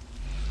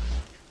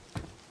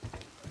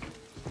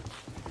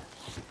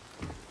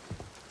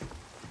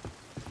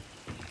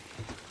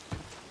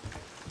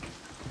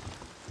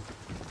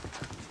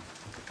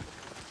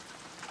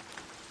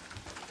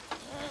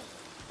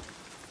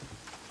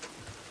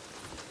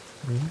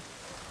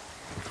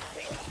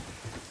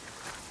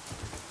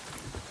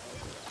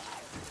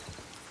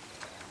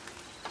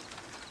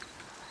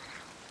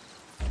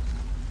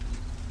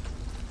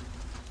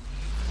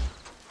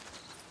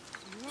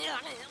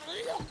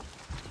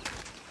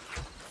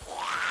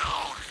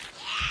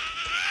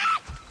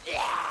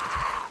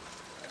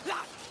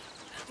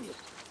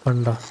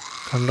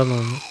 കണ്ടെന്ന്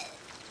തോന്നുന്നു.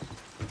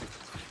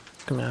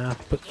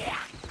 മാപ്പ്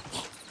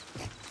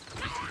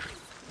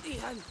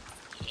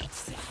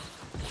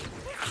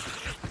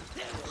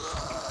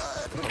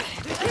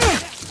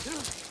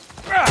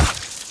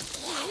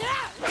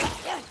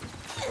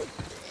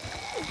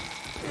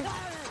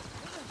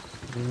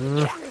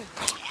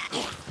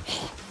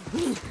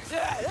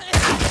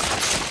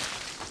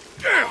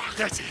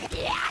That's it.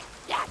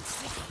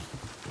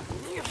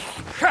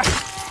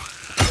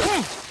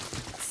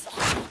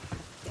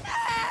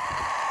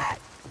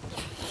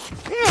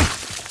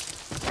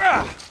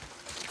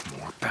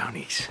 More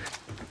bounties.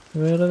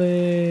 വെറുതെ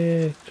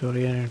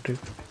ചൊറിയാനായിട്ട്.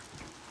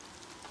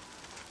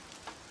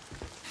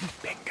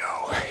 Bingo.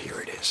 Here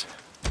it is.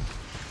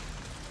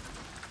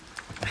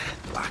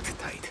 Locked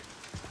tight.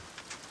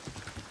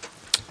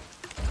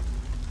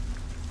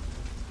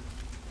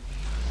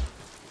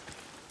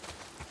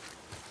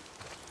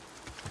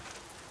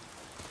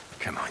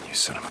 Come on, you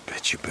son of a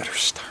bitch. You better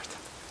start.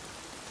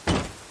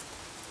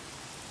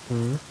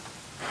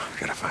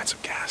 Gotta find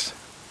some gas.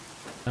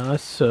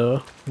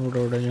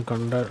 ഇവിടെ ഞാൻ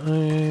കണ്ട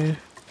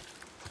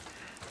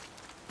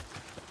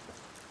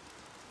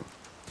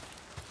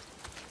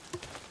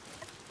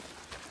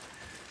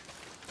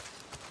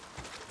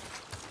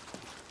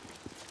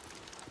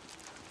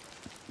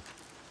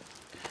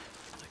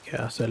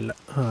gas അല്ല,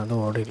 അത്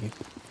ഓടില്ല.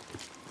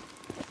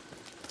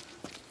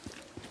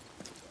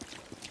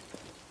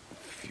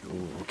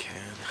 Fuel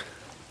can.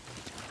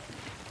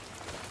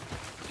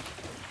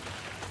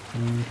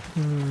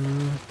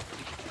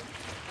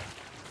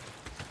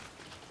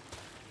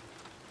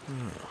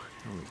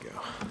 Here we go.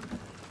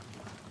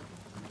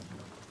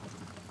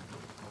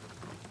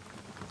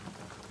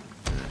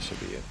 That should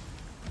be it.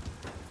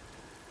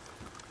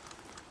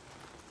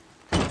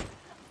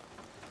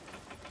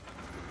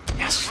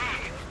 Yes.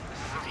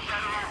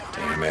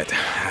 Damn it.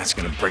 That's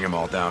gonna bring them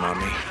all down on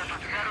me.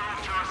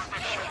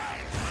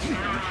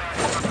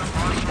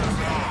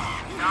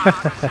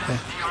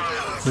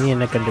 നീ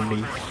എന്നെ കണ്ടില്ലേ?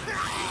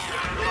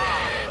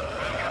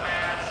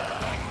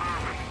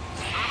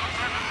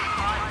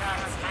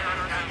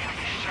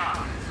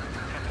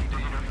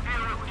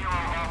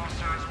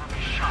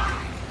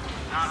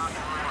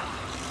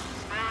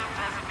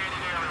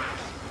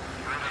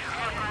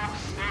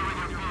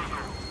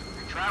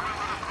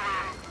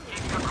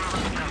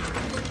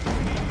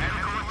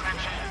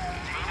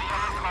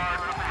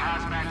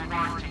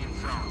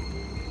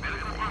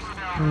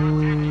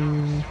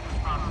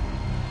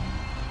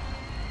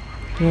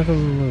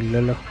 അതൊന്നും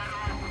ഇല്ലല്ലോ.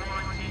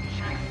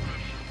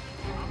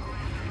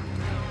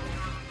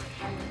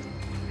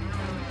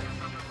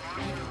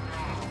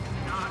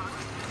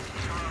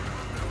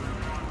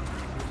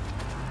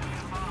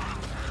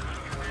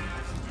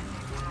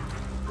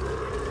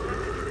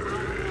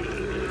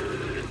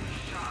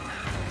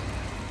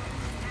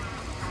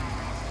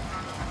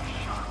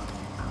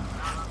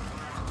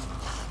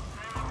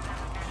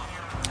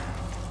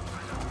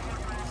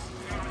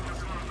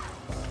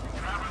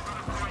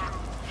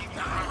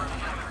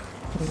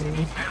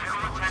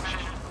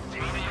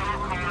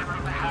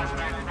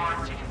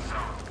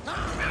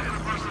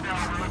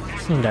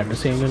 രണ്ട്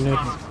സെയിം തന്നെ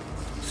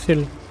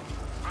സ്റ്റിൽ.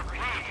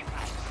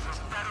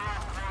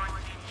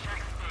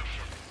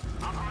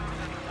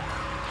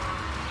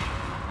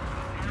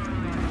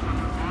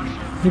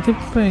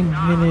 ഇതിപ്പോ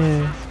എങ്ങനെ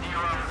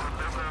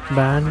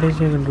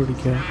ബാൻഡേജ്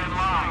കണ്ടുപിടിക്കുക?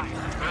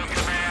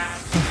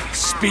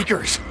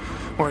 Speakers!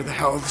 Where the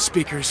hell are the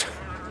speakers?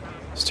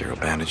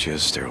 Sterile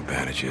bandages,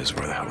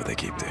 where the hell would they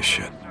keep this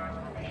shit?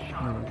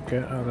 Okay,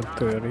 അകത്ത്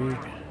കയറി.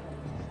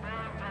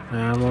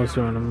 ആമോസ്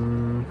വേണം.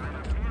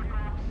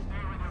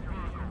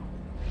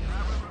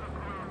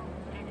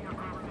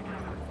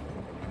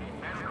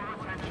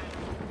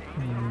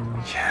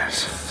 Yes,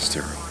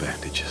 sterile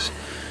bandages.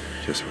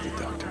 Just what the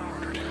doctor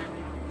ordered.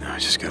 Now I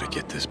just gotta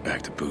get this back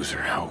to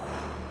Boozer. Oh,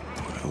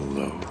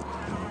 hello.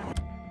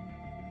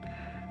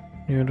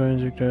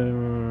 Neuroinjector.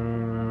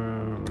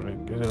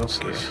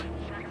 Okay.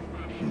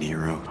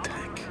 Nero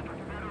tank.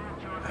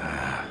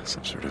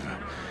 Some sort of a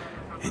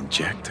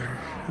injector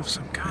of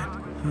some kind.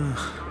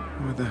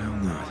 Why the hell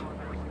not?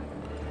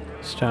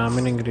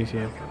 Stamina increase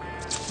here.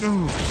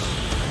 Ooh.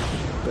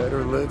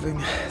 Better living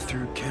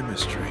through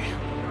chemistry.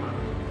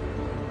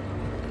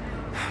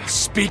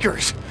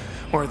 Speakers!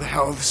 Where the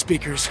hell are the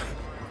speakers?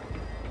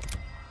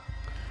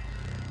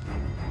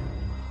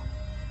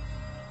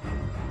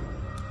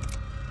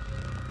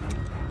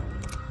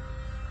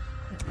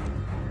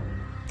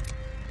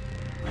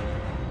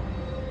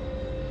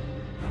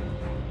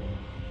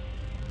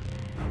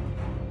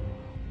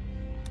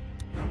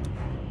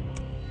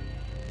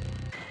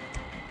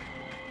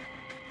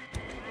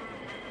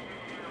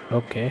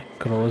 Okay,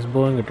 cross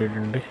ബോയും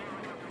കിട്ടിയിട്ടുണ്ട്.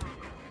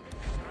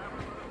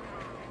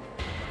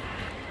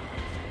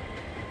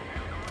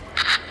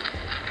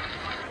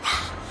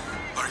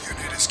 Our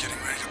unit is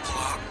getting ready to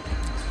pull out.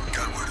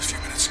 Got word a few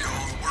minutes ago.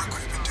 All the work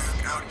we've been doing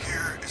out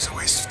here is a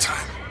waste of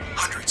time.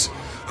 Hundreds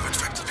of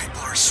infected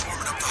people are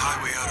swarming up the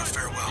highway out of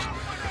Farewell.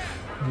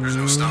 There's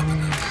no stopping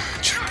them.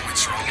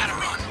 Checkpoints are all on the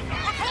run.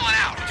 We're pulling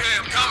out. Okay,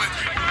 I'm coming.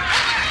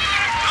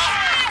 No!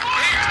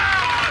 Wait!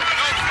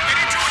 No! Get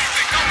into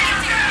anything! No!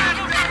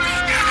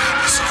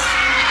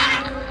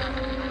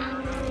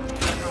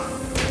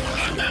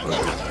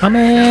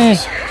 അമ്മേ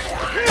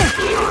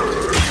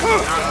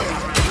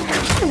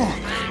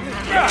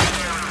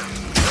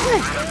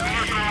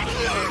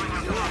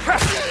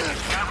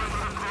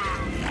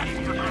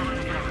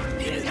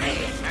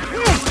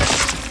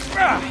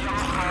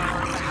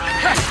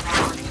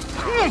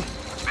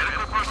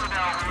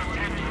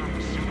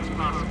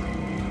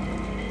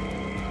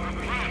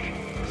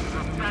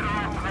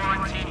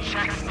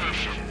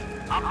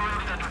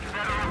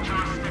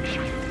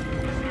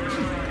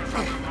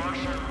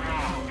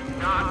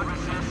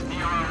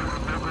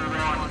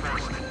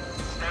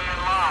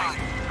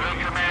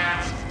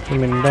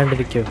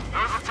മിണ്ടാണ്ടിരിക്കോ?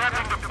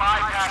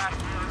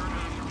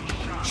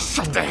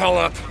 Shut the hell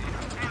up!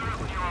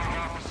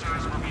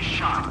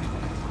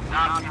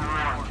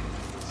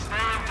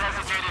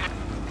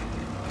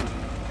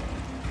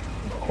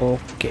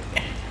 Okay,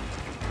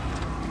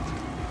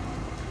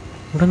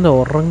 ഇവിടെ എന്താ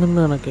ഉറങ്ങുന്ന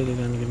കണക്കൊക്കെ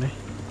കാണിക്കുന്നേ?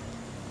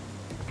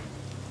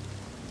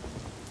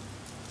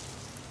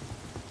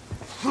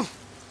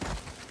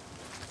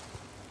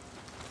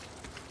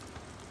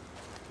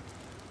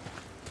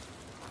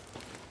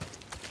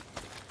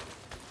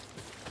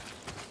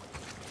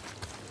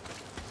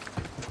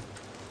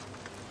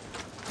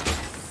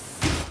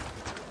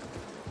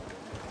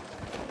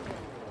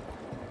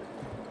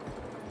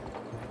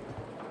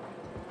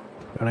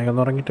 വേണമെങ്കിൽ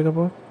ഉറങ്ങിയിട്ടൊക്കെ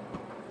പോ.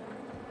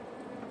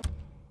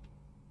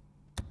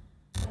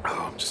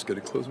 I'm just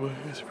gonna close my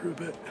eyes for a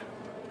bit.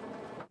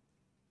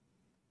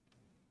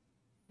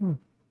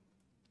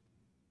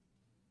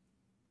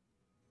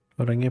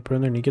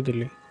 ഉറങ്ങിയപ്പോഴൊന്നും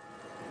എണീക്കത്തില്ലേ?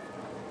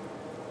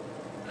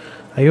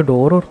 അയ്യോ,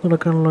 door ഓർത്ത്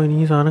നടക്കാണല്ലോ. ഇനി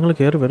ഈ സാധനങ്ങൾ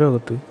കയറി വരും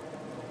അകത്ത്.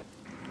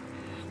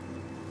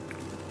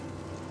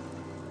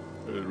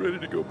 Ready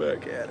to go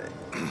back at it.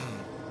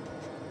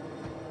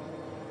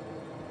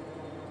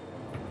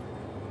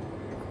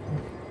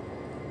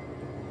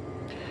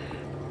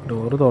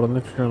 Door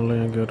തുറന്നിട്ടാണല്ലോ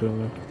ഞാൻ കയറി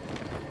വന്നത്.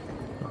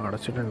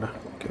 അടച്ചിട്ടുണ്ട.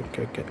 Okay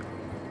okay okay.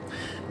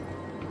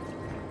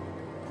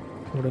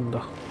 ഇവിടെ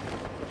എന്താ?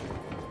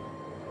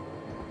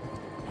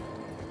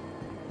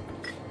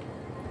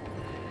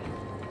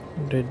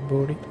 Dead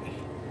body.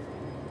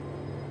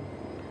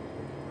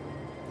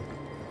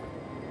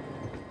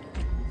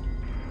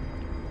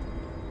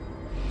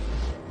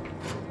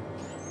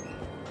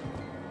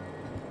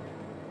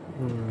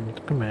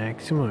 ഇതൊക്കെ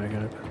മാക്സിമം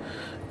ആയിക്കണൊക്കെ.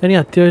 ഇനി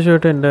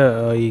അത്യാവശ്യമായിട്ട് എൻ്റെ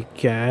ഈ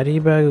ക്യാരി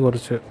ബാഗ്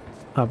കുറച്ച്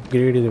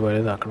അപ്ഗ്രേഡ് ചെയ്ത്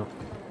വലുതാക്കണം.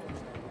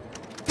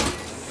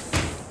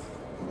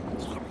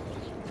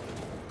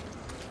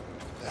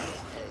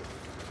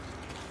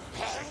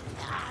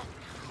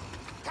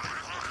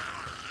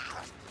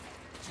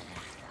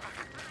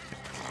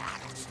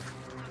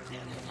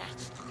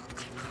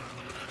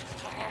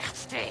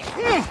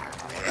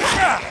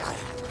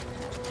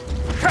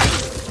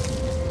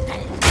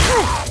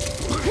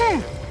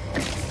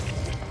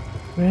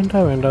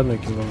 വേണ്ടെന്ന്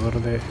വയ്ക്കുമ്പോൾ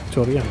വെറുതെ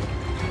ചൊറിയാണ്.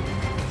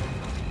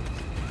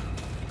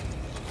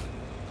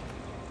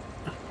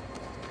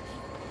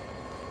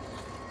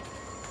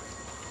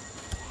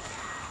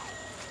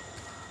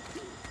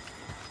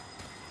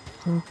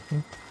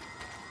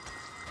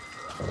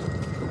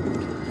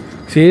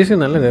 സീരിയസ്ലി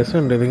നല്ല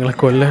രസമുണ്ട് നിങ്ങളെ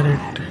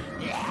കൊല്ലാനായിട്ട്.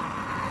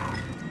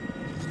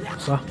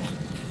 വാ.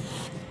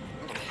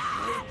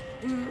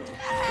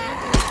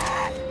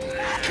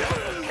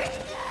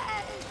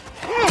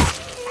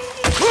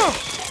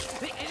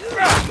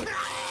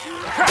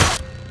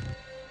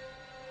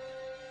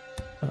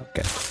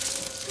 ഓക്കെ,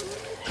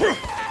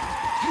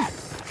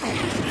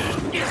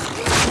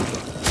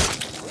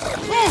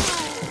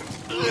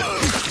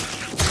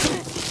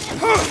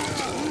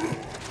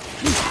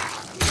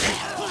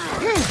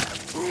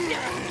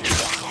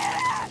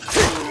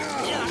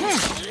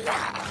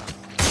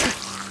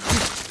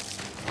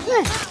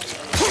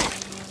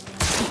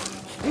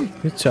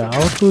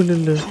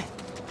 ചാവത്തൂല്ലല്ലോ.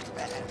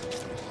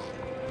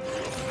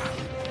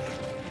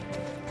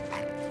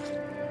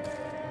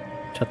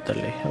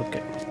 ചത്തല്ലേ?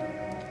 ഓക്കെ.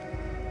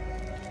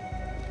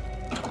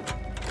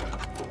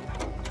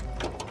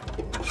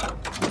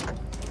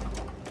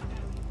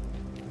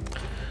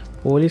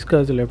 പോലീസ്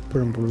കാസിൽ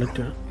എപ്പോഴും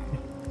ബുള്ളറ്റാണ്.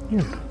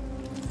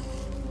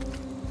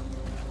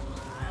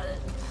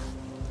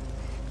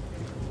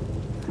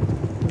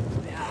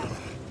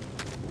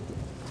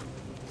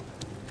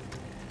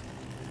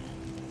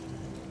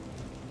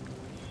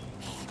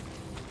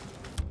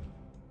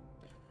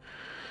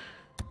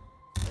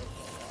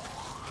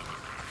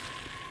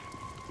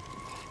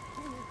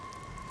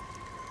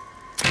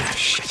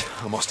 Shit,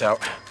 almost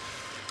out.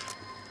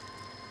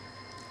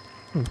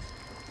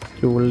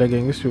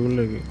 സ്റ്റൂളിലേക്ക്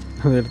സ്റ്റൂളിലേക്ക്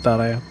അതെടുത്ത്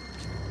അറിയാം.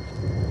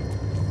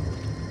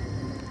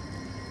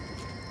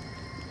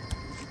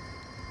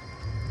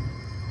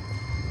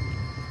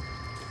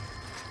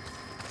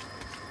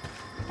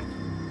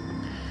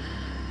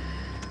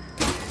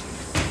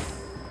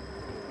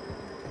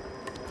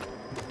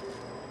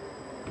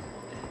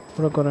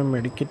 ഇവിടെ കുറേ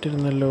മെഡിക്കറ്റ്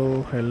ഇരുന്നല്ലോ.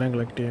 എല്ലാം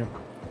കളക്ട് ചെയ്യാം.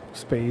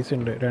 സ്പേസ്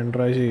ഉണ്ട്. 2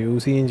 പ്രാവശ്യം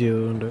യൂസ് ചെയ്യുകയും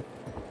ചെയ്തതുകൊണ്ട്.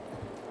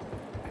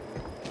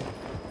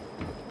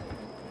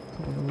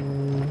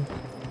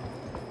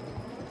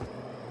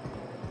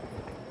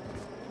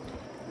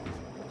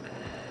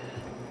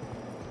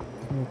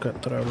 നമുക്ക്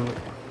അത്ര ഉള്ളു.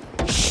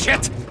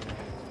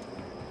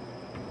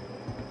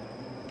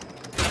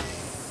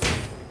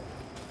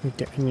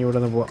 ഓക്കെ, ഇനി ഇവിടെ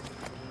നിന്ന് പോവാം.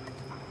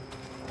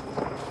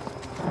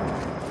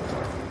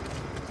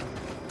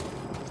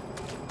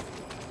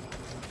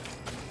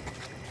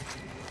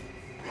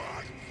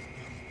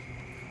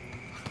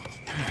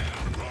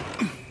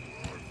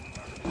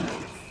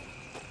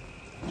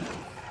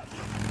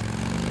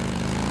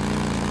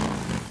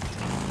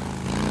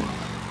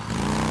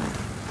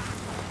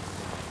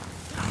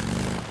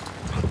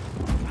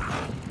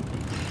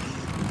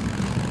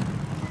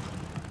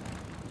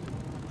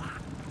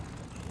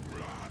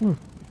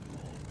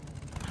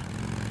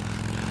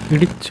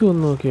 ഇടിച്ചു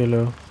വന്ന്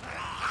നോക്കിയല്ലോ.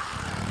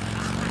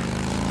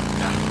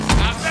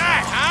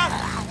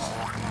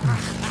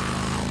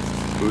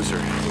 Boozer,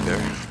 you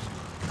there?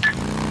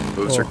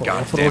 Boozer,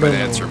 goddamn it,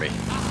 answer me.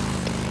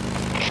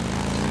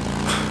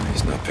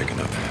 He's not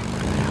picking up.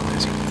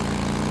 Is he?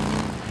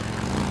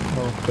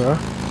 Okay.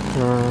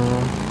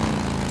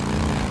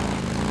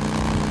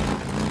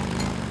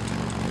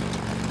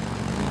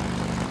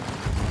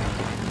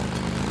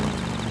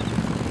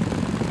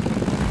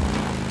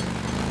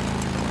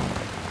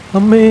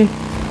 അമ്മേ.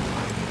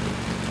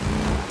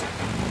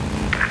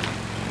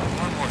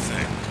 One more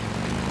thing.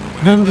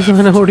 എന്ത്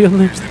സാധനം ഓടി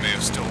വന്നേ? They may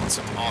have stolen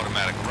some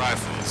automatic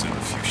rifles and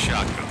a few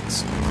shotguns.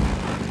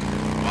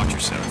 Watch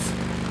yourself.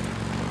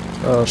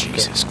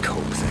 Jesus,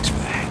 Cope, thanks for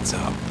the heads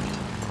up.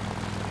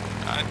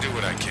 I do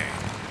what I can.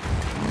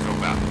 Go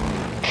about.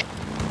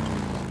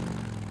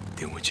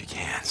 Do what you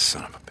can,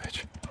 son of a bitch.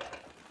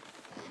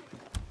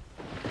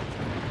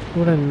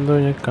 ഇവിടെ എന്തോ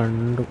ഞാൻ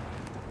കണ്ടു.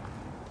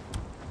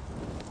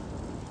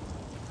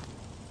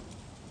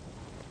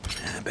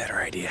 Better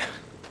idea.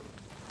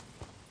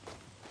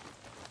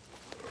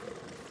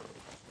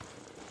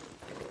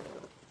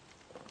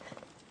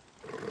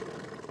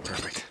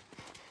 Perfect.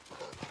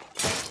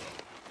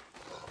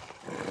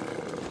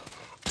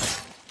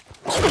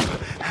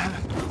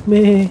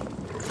 May.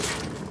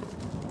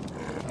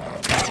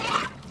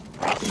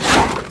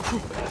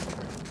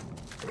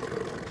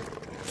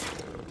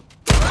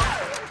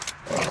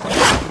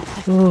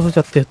 ഓ,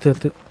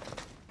 ചത്ത്.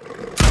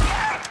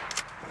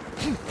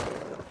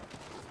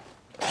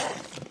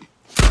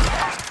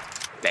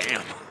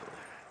 Damn.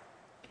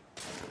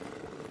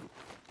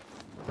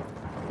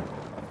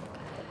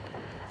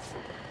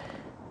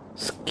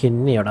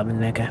 സ്കിന്നിയോടാ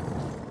നിന്നേക്കെ.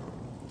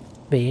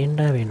 വേണ്ട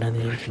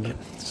നീ.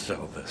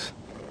 Settle this.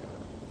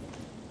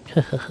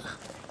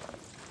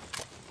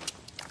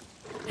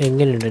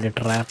 എങ്ങനെയുണ്ട് എൻ്റെ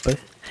trap?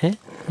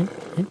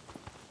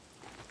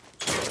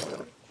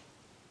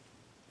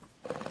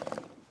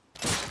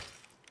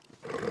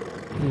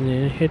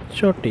 ഞാൻ ഹെഡ്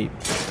ഷോട്ട് ചെയ്യും,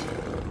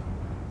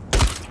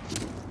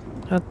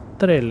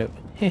 അത്രയേ ഉള്ളൂ.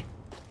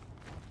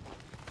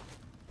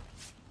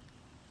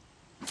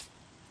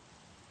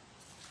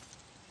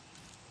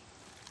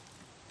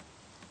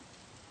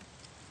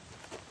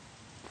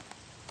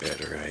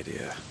 Better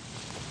idea.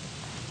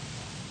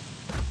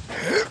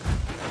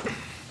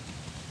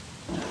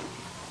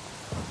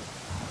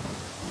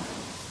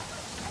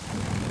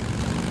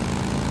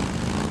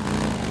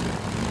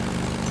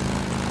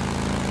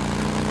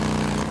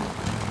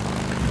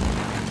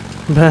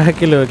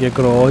 ബാക്കിൽ നോക്കിയ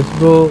ക്രോസ്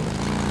ബോ,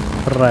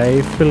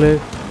 റൈഫിള്.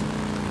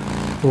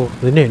 ഓ,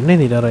 ഇതിൻ്റെ എണ്ണ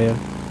നീലറിയാം.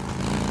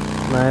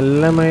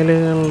 നല്ല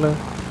മൈലേജാണല്ലോ.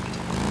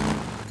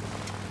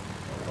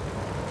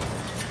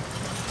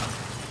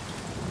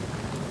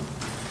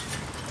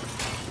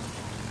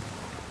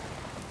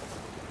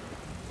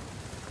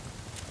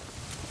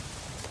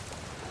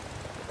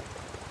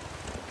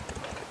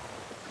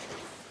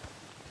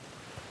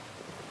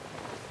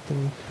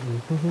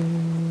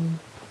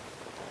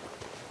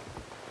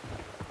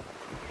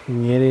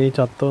 ഇങ്ങനെ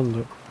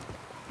ചത്തോന്തോ.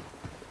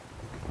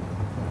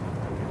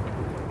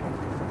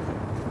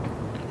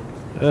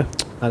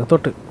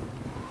 അകത്തോട്ട്.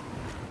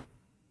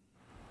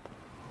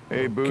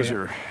 Hey,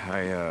 Boozer,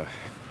 I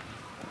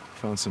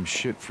found some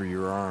shit for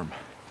your arm.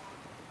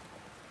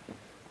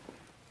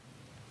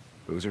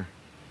 Boozer?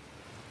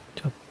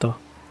 ചത്തോ.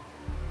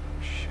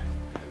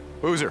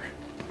 Boozer!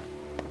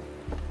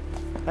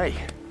 Hey!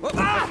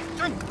 Ah!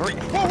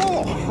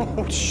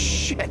 Whoa!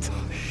 Shit!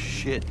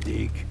 Shit,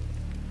 Deke.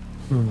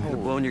 You're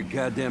blowing your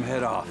goddamn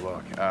head off.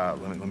 Look,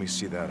 let me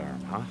see that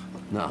arm, huh?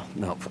 No,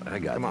 I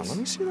got Come on, this. let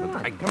me see that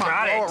arm. I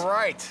got it. All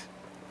right.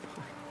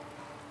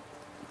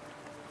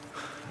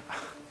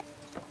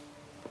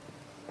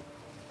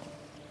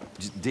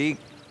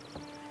 Deke.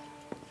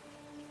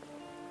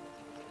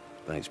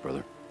 Thanks,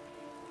 brother.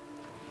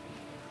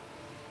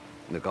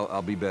 Look,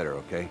 I'll be better,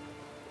 okay?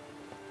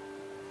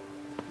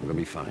 I'm gonna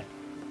be fine.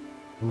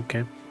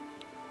 Okay.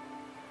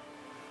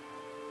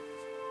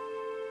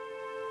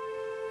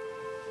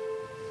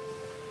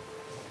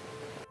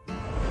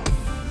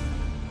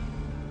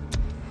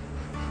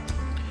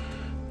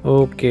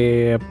 Okay,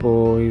 അപ്പോൾ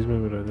is my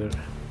brother.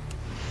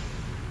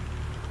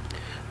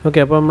 Okay,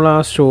 അപ്പോൾ നമ്മൾ ആ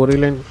story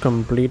line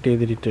complete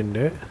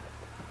ചെയ്തിട്ടുണ്ട്.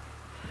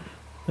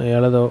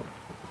 അയാളതോ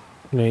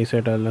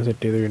നൈസായിട്ട് അതെല്ലാം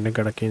set ചെയ്ത് വീണ്ടും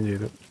കിടക്കുകയും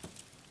ചെയ്തു.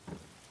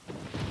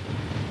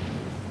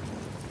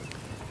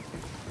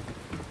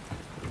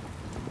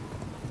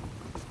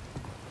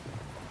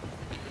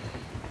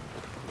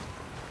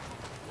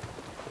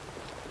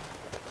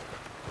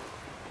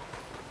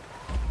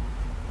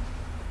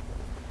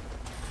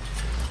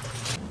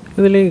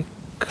 ഇതിൽ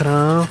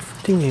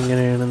ക്രാഫ്റ്റിംഗ്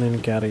എങ്ങനെയാണെന്ന്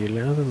എനിക്കറിയില്ല,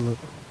 അതൊന്ന്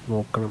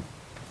നോക്കണം.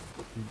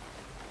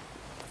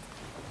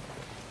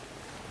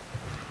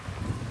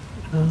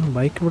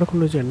 ബൈക്ക് ഇവിടെ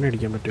കൊണ്ടുവച്ച് എണ്ണ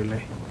അടിക്കാൻ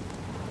പറ്റുമല്ലേ?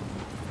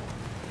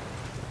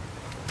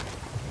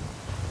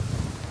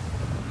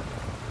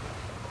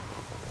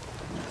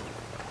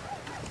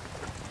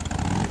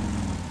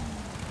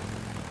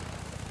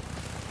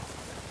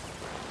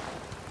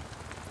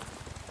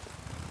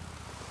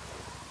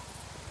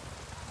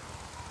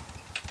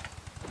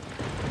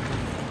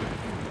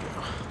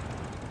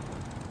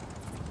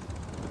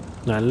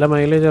 നല്ല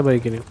മൈലേജാ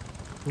ബൈക്കിന്.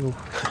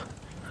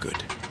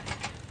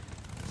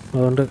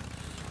 അതുകൊണ്ട്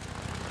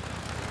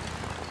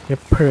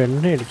എപ്പോഴും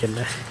എണ്ണ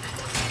അടിക്കല്ലേ.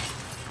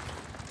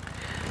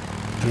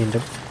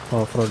 വീണ്ടും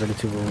ഓഫ് റോഡ്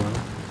അടിച്ച് പോവുകയാണ്.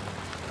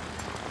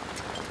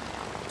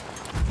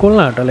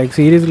 കൊള്ളാം കേട്ടോ, ലൈക്ക്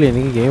സീരിയസ്ലി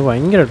എനിക്ക് ഗെയിം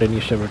ഭയങ്കരമായിട്ട്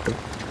എനിക്ക് ഇഷ്ടപ്പെട്ടു.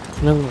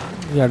 ഞാൻ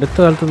ഈ അടുത്ത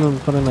കാലത്തൊന്നും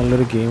പറഞ്ഞാൽ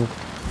നല്ലൊരു ഗെയിം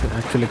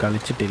ആക്ച്വലി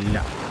കളിച്ചിട്ടില്ല.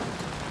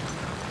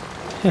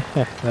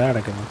 അതാ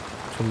കിടക്കുന്നു,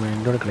 ചുമ്മാ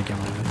എൻ്റെ കൂടെ കളിക്കാൻ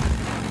പോകുന്നത്.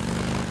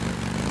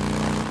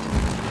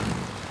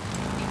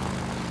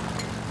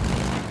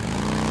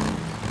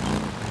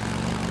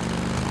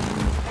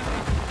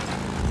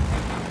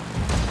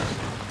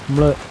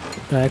 നമ്മൾ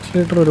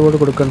ആക്സിലേറ്റർ ഒരുപാട്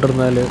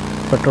കൊടുക്കേണ്ടിരുന്നാൽ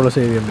പെട്രോൾ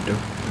സേവ് ചെയ്യാൻ പറ്റും.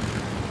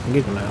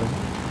 എങ്കിൽ കൊള്ളാം.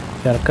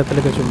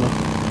 ഇറക്കത്തിലൊക്കെ ചുമ്മാ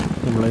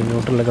നമ്മൾ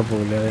ന്യൂട്രലൊക്കെ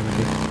പോകില്ല.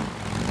 അതെനിക്ക്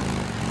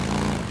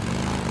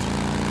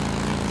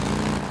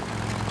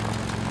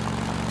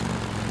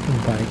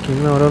ബൈക്കിൽ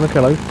നിന്ന് ഓരോന്ന്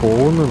കിളവി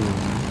പോകുന്നു.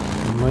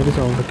 അമ്മാതിരി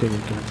സൗണ്ടൊക്കെ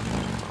കേൾക്കണം.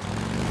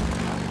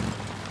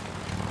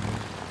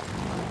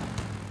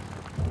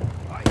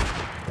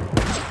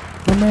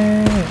 അമ്മേ,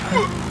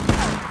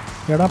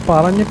 എടാ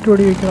പറഞ്ഞിട്ട്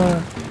വെടി വയ്ക്കണ.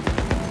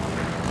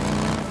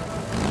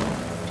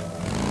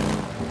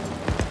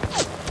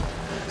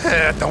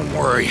 Don't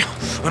worry,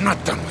 I'm not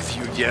done with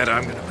you yet.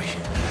 I'm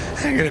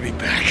gonna be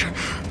back.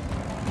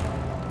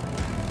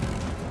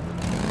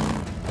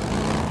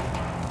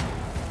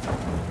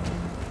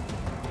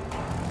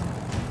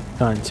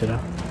 കാണിച്ചടാ,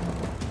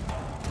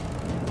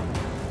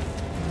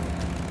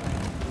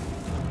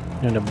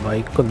 ഞാൻ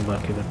ബൈക്കൊന്ന്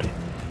ബാക്കി തട്ടെ.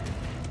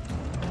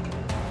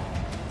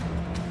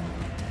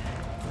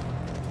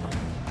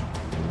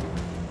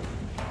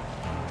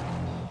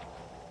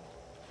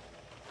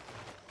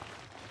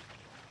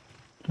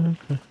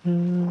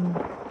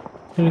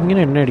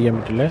 ഇങ്ങനെ എണ്ണ അടിക്കാൻ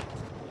പറ്റില്ലേ?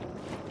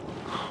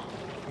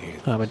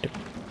 ആ പറ്റും.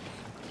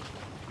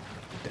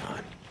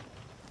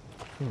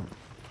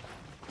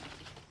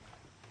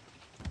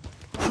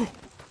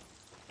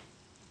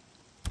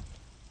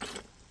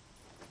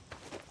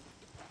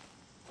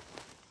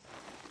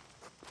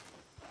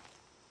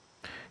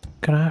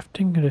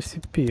 ക്രാഫ്റ്റിംഗ്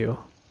റെസിപ്പിയോ?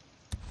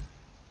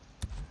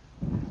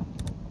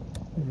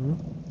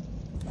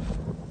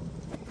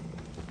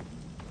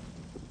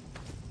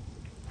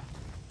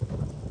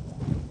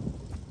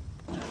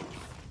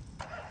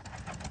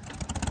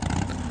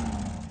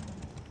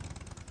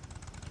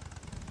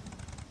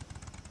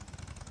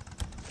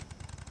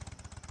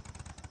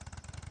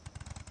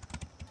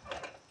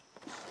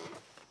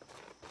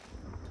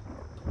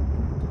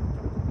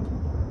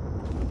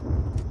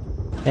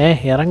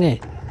 ഇറങ്ങേ,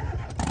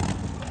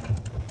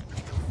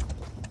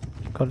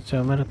 കുറച്ച്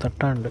അമര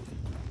തട്ടാണ്ട്.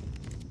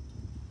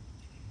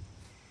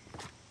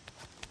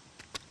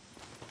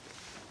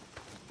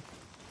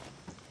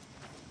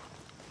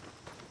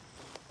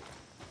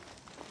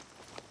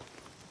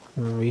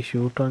 ഈ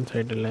ഷൂട്ട് ഓൺ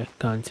സൈഡല്ലേ,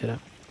 കാണിച്ചു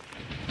തരാം.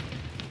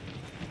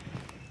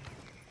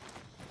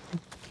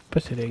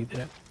 ഇപ്പം ശരിയാക്കി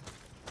തരാം.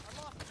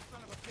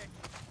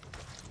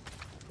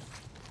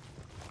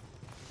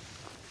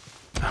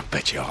 I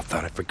bet you all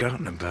thought I'd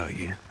forgotten about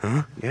you,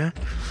 huh? Yeah?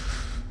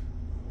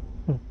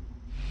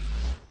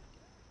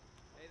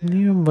 നീ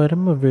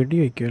വരുമ്പോ വെടി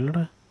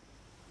വയ്ക്കുമല്ലടാ.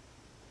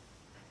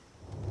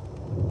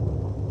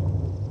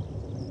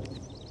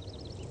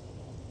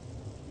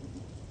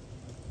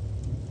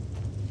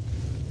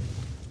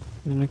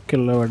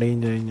 നിനക്കുള്ള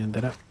വടയും ചായ ഞാൻ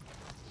തരാം.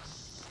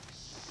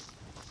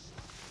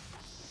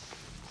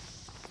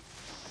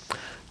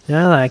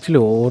 ഞാൻ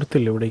ആക്ച്വലി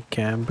ഓർത്തില്ല ഇവിടെ ഈ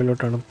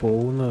ക്യാമ്പിലോട്ടാണ്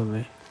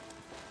പോകുന്നതെന്ന്.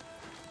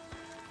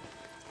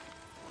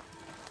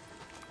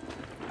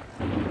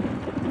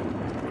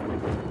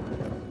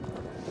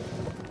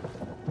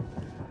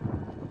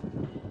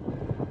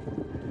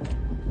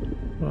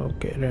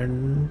 ഓക്കെ,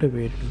 2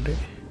 പേരുണ്ട്.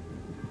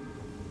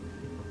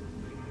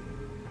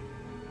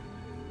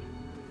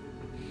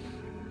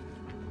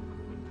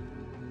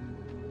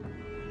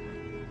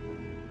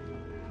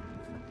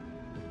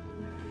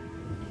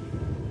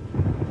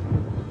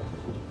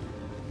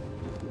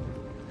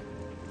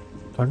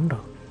 കണ്ടോ?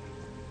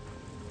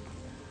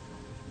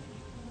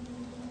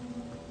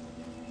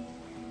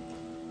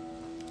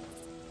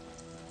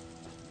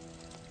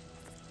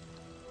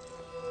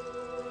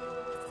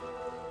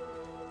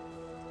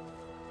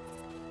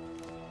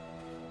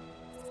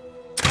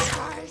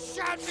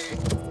 shot me!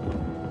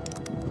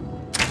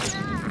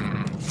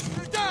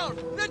 They're down!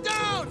 They're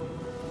down!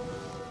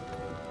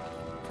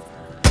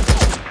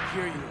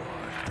 Here you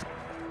are.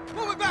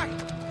 Move it back!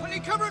 I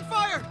need cover and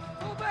fire!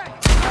 Pull back!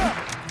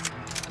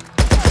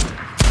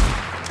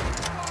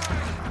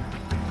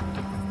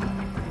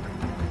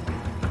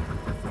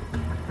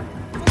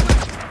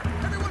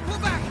 Everyone pull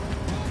back!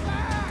 Pull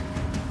back!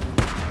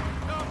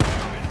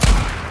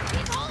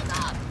 Keep hold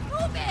up!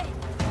 Move it!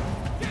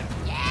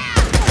 Yeah!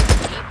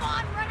 Keep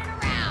on running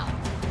around!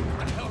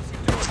 What the hell is he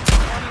doing?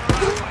 Running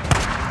around like...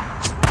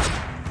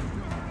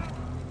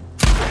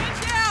 Get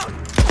down!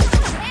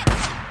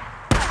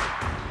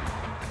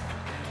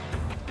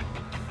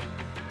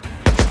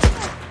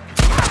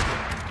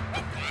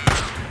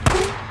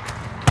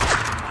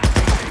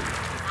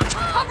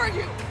 Cover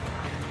you!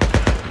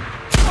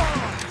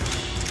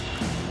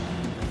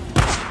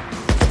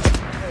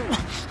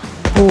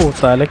 ഓ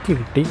തലക്ക്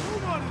കിട്ടി.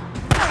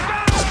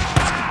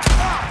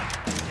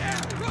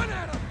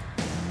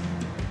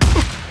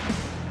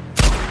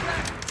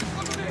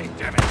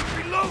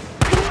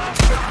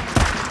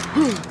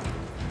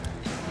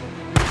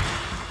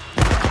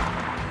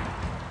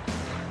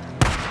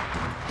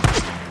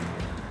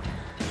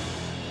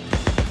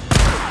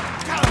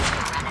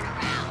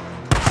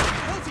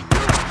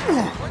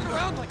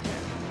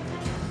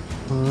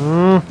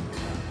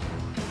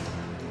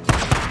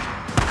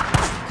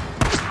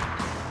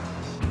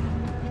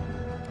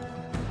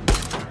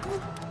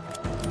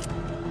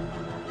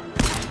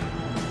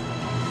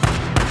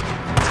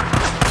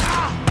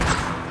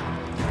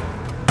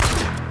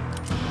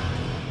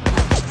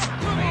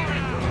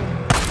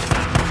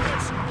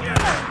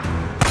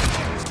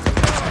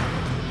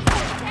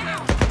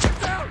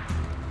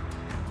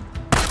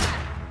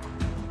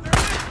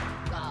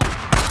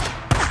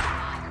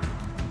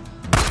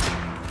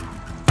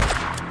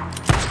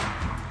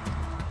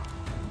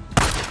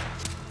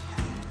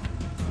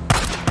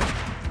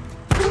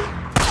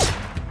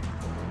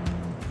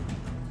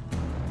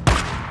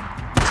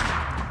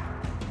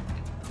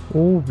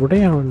 ഓ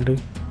ഇവിടെയാണുണ്ട്.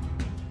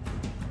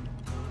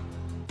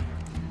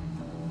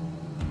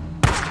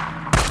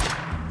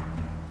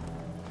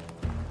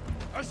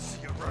 I see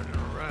you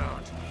running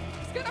around.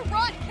 He's gonna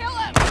run! Kill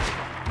him!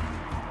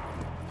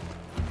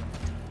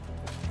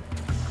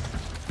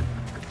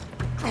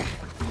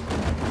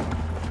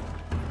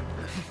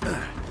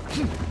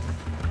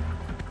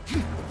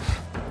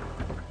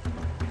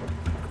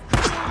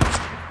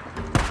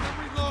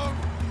 Reload.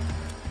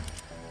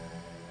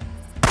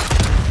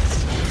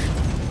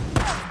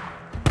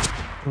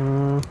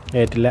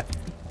 ഏറ്റില്ല.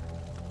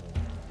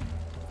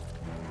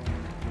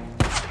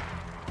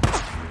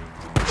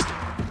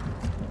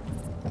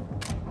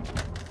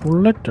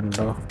 Bullet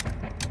ഉണ്ടോ?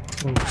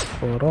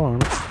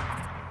 കുറവാണ്.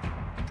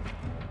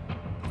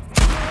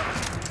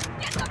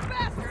 Get the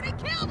bastard! He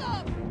killed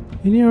him!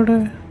 ഇനി അവിടെ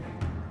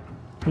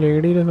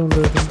ലേഡിയിലെ sound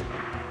കേൾക്കുന്നു.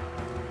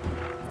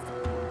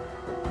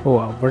 ഓ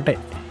അവിടെ.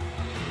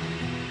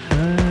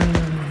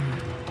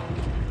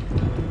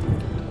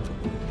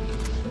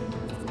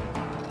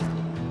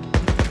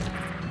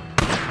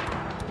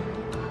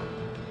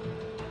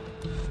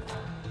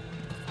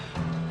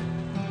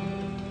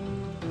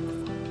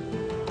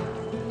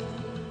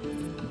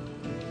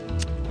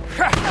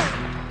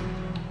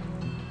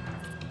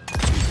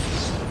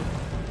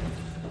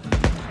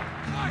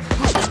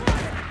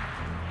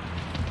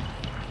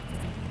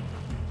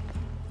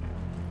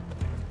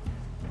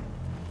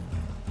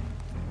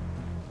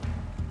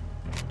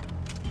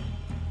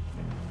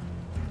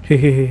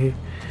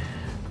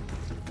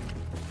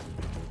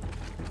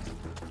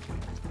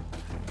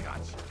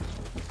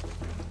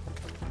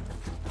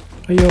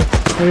 അയ്യോ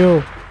അയ്യോ.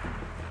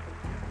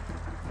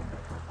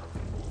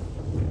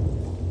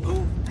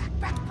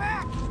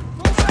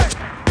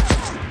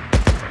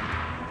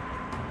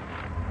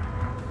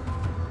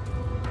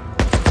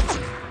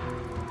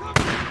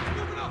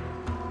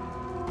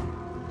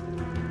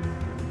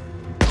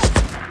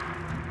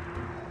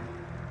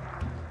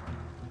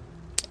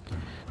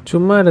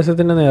 ചുമ്മാ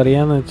രസത്തിൻ്റെ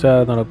അറിയാന്ന് വെച്ചാൽ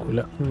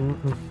നടക്കൂല.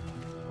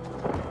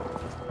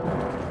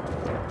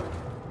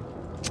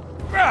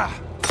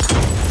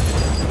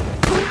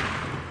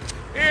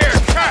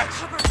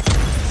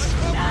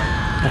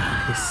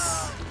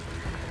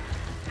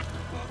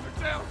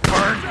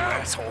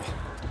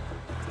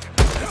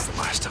 That's the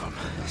last of them.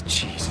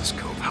 Jesus,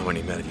 Cove, how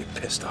many men have you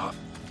pissed off?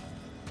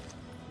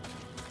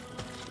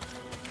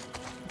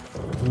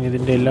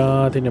 ഇതിൻ്റെ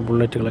എല്ലാത്തിൻ്റെ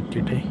ബുള്ളറ്റ് കളക്ട്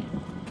ചെയ്തിട്ടേ.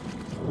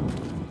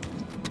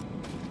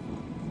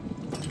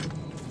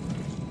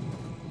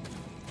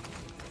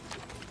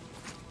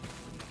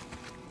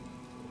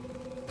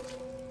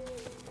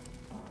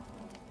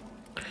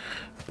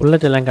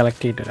 ബുള്ളറ്റ് എല്ലാം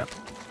കളക്ട് ചെയ്തിട്ട് വരാം.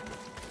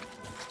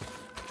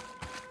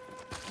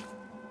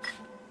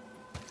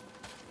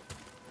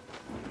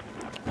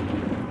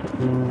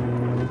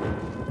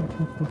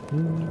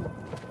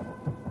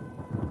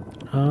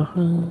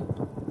 ആഹാ,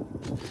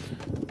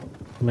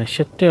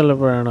 മെഷറ്റ്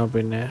ഉള്ളപ്പോഴാണോ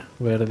പിന്നെ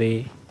വെറുതെ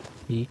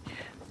ഈ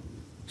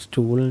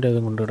സ്റ്റൂളിൻ്റെ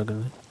അതും കൊണ്ട്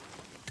കിടക്കുന്നത്?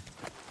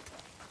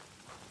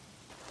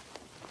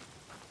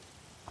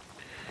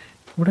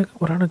 ഇവിടെ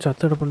ഒരാണ്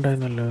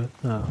ചത്തെടുപ്പുണ്ടായിരുന്നല്ലോ.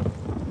 ആ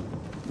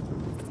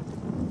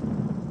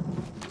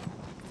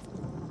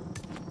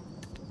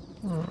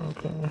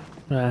ഓക്കെ.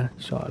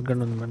 ഷോട്ട്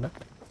ഗണ്ണൊന്നും വേണ്ട.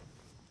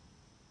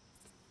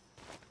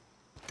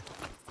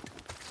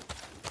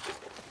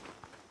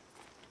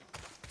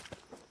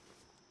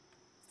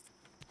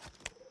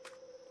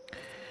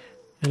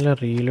 എല്ലാം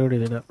റീലോഡ്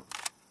ചെയ്തിടാം.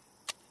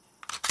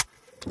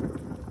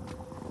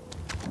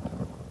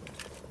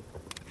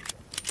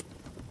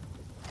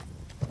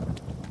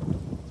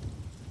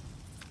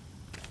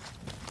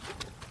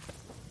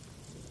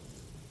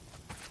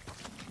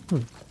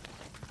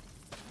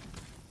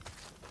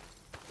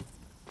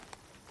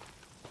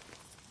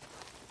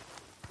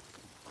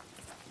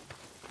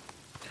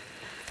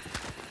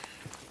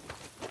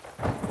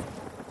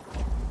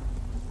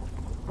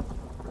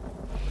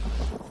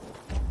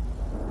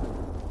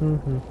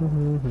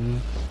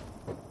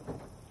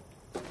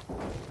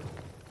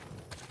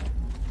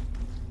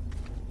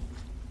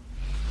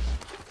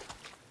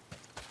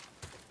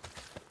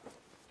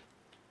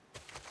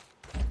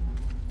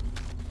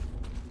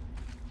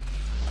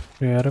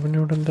 വേറെ പിന്നെ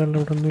ഇവിടെ എന്തായാലും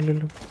ഇവിടെ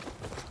ഒന്നുമില്ലല്ലോ.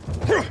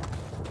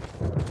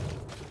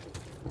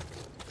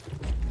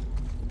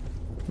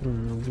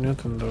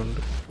 ഇതിനകത്ത് എന്തോ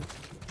ഉണ്ട്.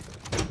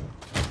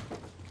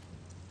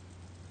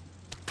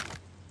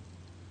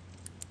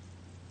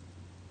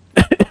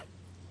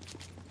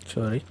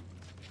 സോറി,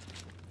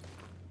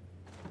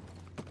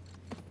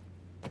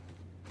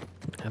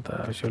 അത്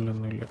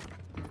ആവശ്യമുള്ളൊന്നുമില്ല.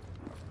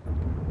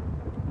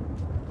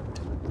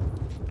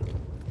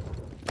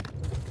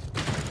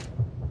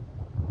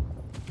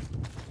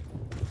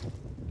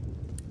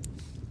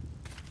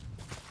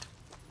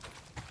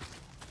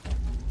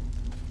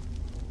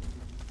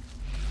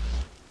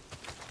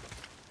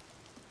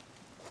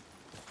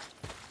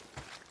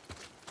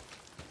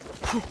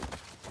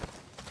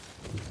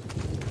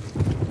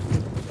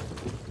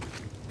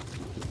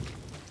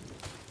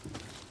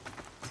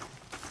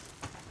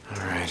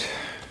 Alright,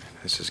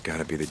 this has got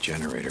to be the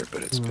generator,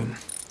 but it's been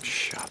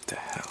shot to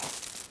hell.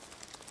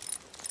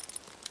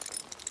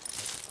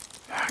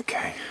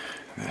 Okay,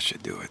 that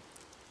should do it.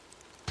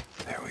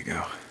 There we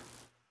go.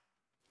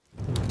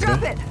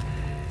 Drop it!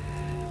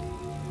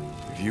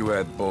 If you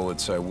had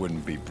bullets, I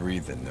wouldn't be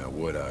breathing now,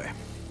 would I?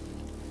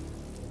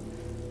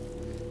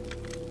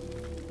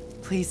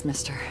 Please,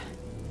 mister.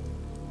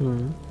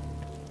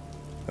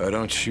 I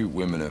don't shoot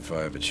women if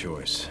I have a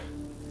choice.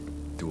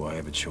 Do I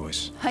have a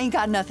choice? I ain't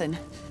got nothing.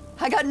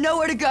 I got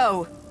nowhere to go.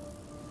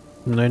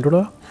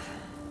 $9.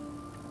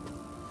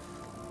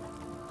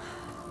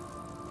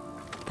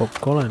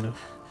 Popcorn.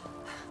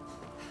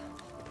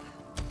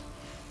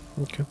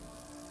 Okay.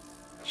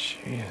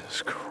 Jesus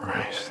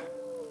Christ.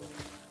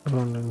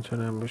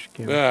 Ambush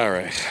game. All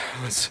right,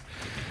 let's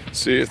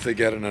see if they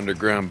got an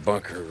underground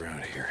bunker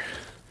around here.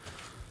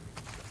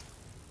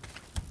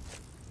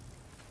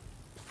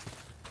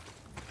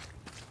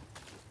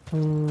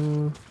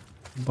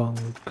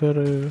 Bunker.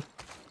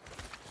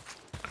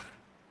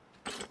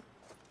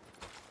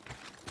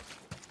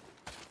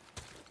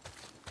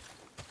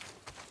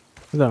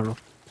 ഇതാണോ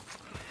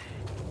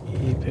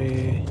ഇത്?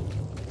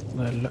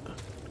 നല്ല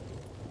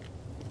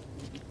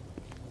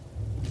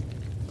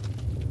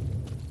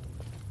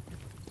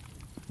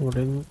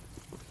ഇവിടെ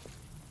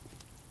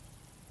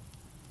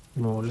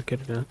മുകളിൽ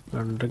കയറിയ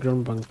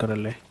underground bunker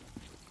അല്ലേ?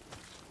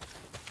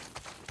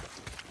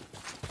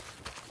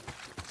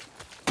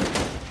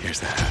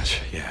 Here's the hatch.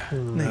 Yeah,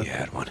 they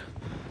had one.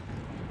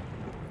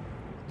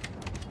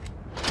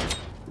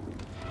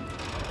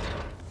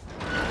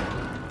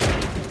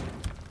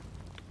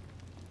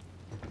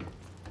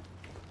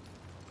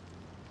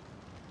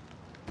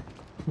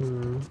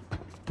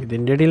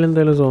 ഇതിൻ്റെ ഇടയിൽ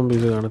എന്തായാലും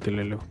സോംബീസ്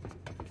കാണത്തില്ലല്ലോ.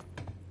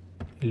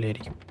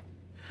 ഇല്ലായിരിക്കും,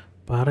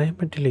 പറയാൻ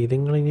പറ്റില്ല.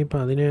 ഇതുങ്ങൾ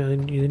ഇനിയിപ്പോൾ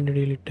ഇതിൻ്റെ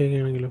ഇടയിൽ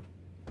ഇട്ടേക്കാണെങ്കിലോ.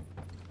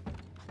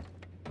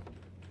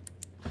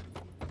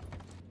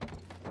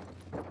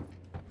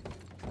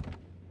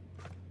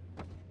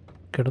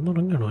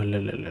 കിടന്നുറങ്ങാണോ?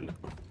 അല്ലല്ലല്ല.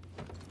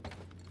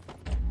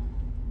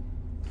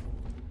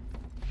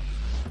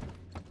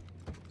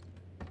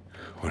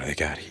 What do they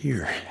got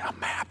here? A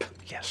map.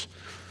 Yes.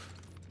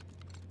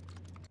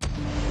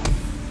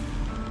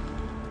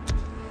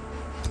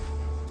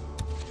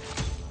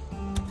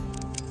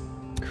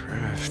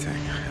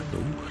 Crafting.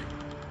 Ooh.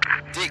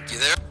 Deke, you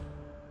there?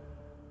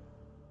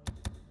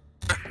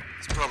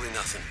 It's probably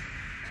nothing.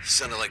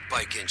 Sounded like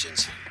bike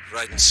engines,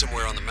 riding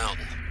somewhere on the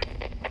mountain.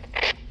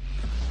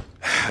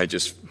 I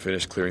just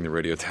finished clearing the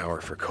radio tower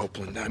for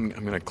Copeland.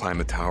 I'm gonna climb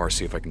the tower,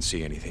 see if I can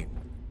see anything.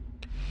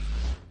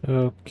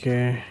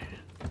 Okay.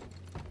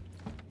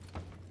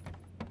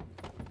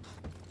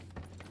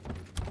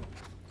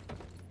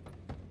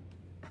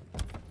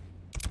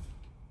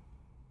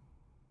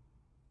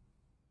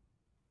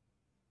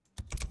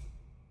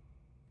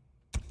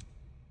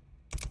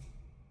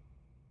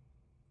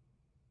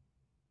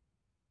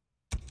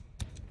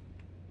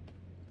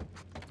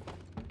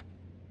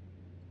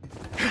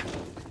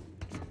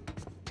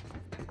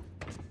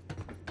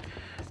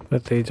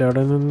 പ്രത്യേകിച്ച്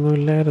അവിടെ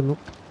നിന്നൊന്നുമില്ലായിരുന്നു.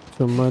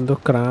 ചുമ്മാ എന്തോ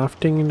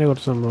ക്രാഫ്റ്റിങ്ങിൻ്റെ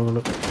കുറച്ച് സംഭവങ്ങൾ.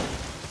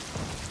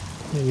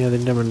 ഇനി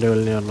അതിൻ്റെ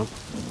മണ്ടകളിൽ കാരണം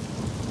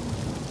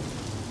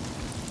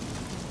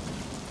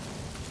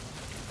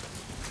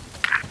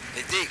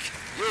Deke,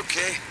 you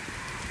okay?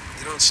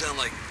 You don't sound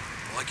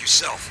like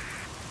yourself.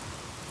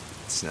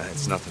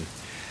 It's nothing.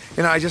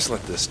 You know, I just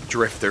let this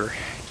drifter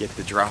get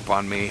the drop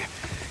on me.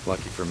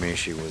 Lucky for me,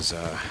 she was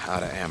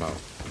out of ammo.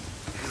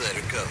 You let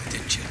her go,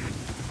 didn't you?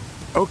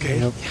 Okay.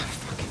 Yep. Yeah,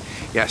 fuck.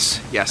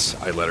 Yes,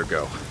 I let her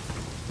go.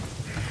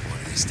 One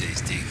of these days,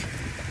 Deke,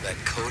 that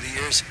code of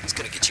yours is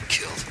gonna get you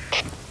killed.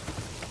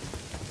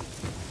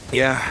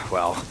 Yeah,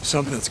 well,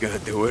 something's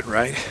gonna do it,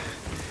 right?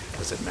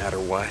 Doesn't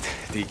matter what.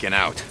 Deacon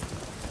out.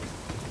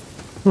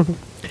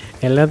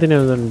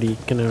 എല്ലാത്തിനും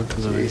Deacon out.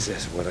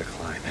 Jesus, what a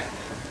climb.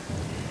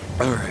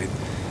 All right,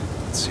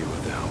 let's see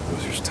what the hell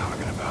Boozer's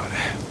talking about.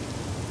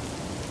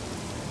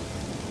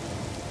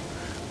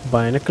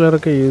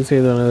 ബൈനക്കുലറൊക്കെ use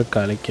ചെയ്താണ്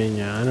കളിക്കാൻ.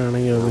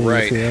 ഞാനാണെങ്കിൽ അത് use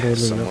Right,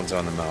 ചെയ്യാറില്ല. someone's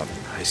on the mountain.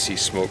 I see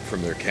smoke from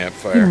their ഈ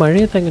campfire.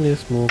 മഴയത്ത് എങ്ങനെയാ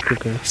smoke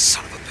ഒക്കെ?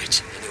 Son of a bitch.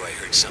 I knew I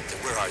heard something.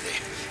 Where are they?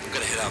 I'm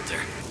gonna head out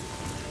there.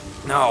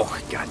 No,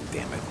 god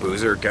damn it,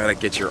 Boozer. Gotta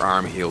get your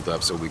arm healed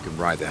up so we can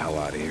ride the hell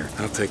out of here.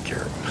 I'll take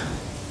care of him.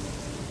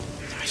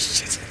 Oh,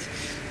 shit.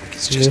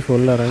 It's ഇത് just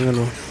full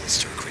ഇറങ്ങണോ?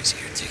 stir crazy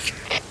here, Deke.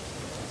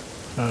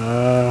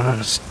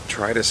 Just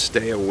try to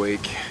stay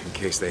awake in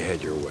case they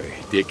head your way.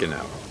 Deacon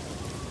out.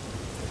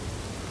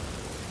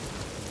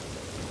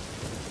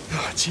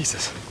 Oh,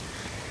 Jesus.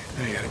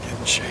 I gotta get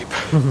in shape.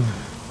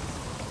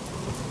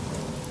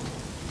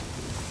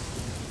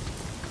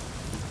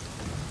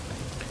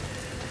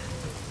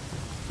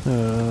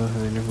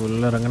 അതിന് full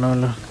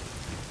ഇറങ്ങണമല്ലോ.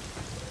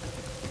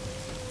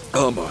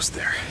 Almost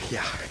there.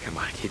 Yeah, come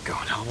on, keep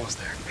going. Almost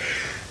there.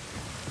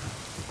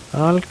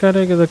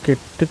 ആൾക്കാരെയൊക്കെ ഇത്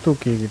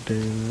കെട്ടിത്തൂക്കി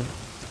കിട്ടുന്നു.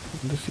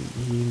 എന്ത്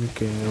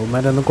സീനൊക്കെ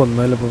അവന്മാരൊന്നും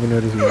കൊന്നല്ലോ. ഇപ്പോൾ പിന്നെ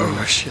ഒരു scene.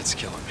 Oh, shit's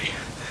killing me.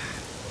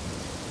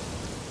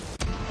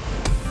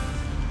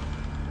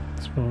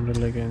 Sounded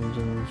like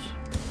engines.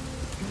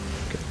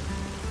 Okay.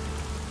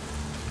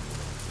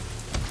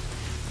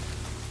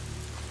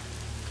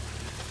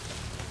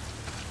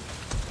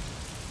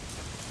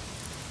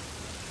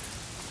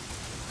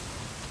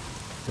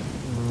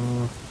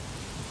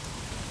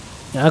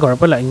 ഞാൻ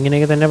കുഴപ്പമില്ല,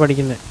 ഇങ്ങനെയൊക്കെ തന്നെ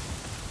പഠിക്കുന്നത്.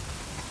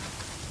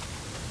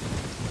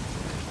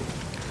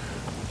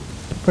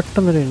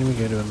 പെട്ടെന്നൊരു എനിമി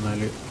കയറി വന്നാൽ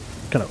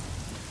കിടവും.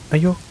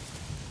 അയ്യോ,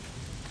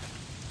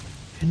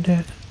 എൻ്റെ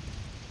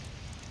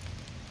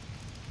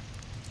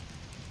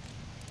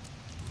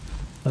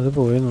അത്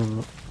പോയെന്ന്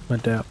തോന്നുന്നു.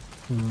 മറ്റേ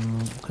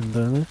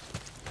എന്താണ്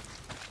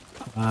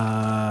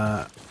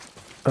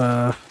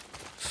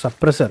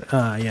സപ്രസർ.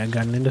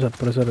 ഗണ്ണിൻ്റെ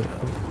സപ്രസർ.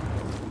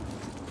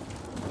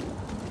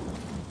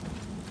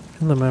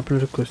 എന്താ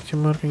മാപ്പിലൊരു ക്വസ്റ്റ്യൻ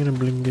മാർക്ക് ഇങ്ങനെ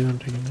ബ്ലിങ്ക്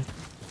ചെയ്തോണ്ടിരിക്കുന്നത്?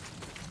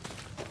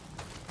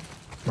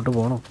 അങ്ങോട്ട്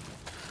പോകണോ?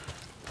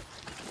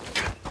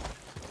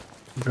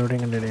 ഇവിടെ എവിടെ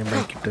എങ്ങനെ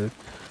ബൈക്കിട്ട്?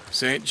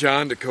 St.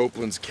 John to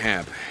Copeland's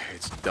camp.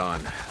 It's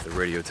done. The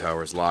radio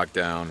tower's locked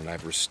down, and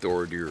I've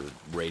restored your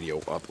radio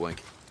uplink.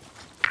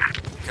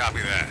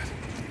 Copy that.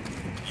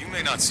 You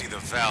may not see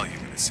the value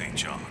in the St.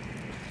 John,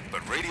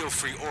 but Radio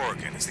Free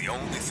Oregon is the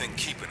only thing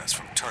keeping us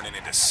from turning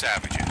into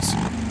savages.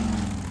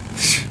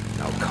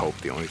 Now, Cope,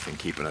 the only thing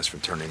keeping us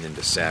from turning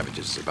into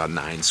savages is about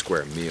 9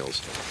 square meals.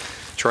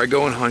 Try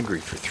going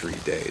hungry for 3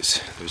 days.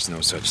 There's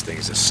no such thing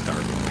as a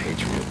starving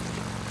patriot.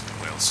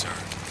 Well, sir,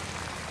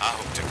 I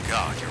hope to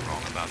God you're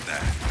wrong about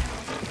that.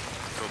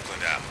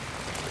 Copeland out.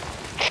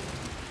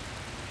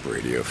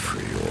 Radio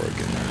Free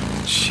Oregon.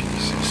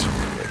 Jesus,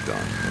 what have I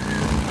done?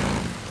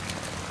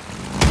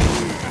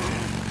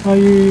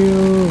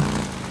 അയ്യോ,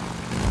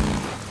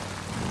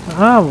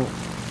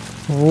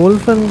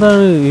 wolf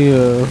എന്താണ് ഈ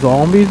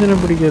സോംബീസിനെ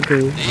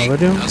പിടിക്കാത്തത്?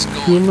 അവരും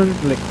human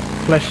like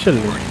flush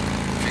അല്ലേ?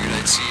 Figured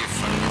I'd see if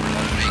I remembered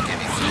how to make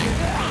anything.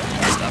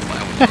 Stop by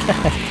with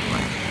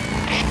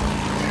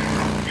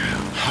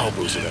Oh,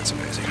 Boozer, that's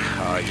amazing.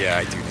 Yeah,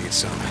 I do need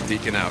some.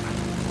 Deacon out.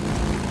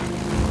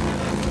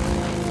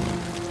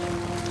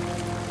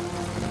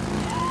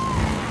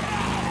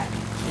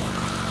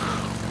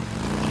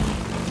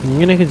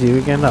 ഇങ്ങനെയൊക്കെ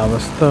ജീവിക്കേണ്ട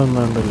അവസ്ഥ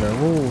ഒന്നുണ്ടല്ലോ.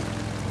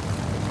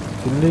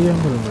 ചിന്ത ചെയ്യാൻ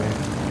പറ്റുമോ?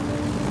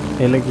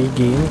 ലൈക്ക് ഈ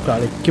ഗെയിം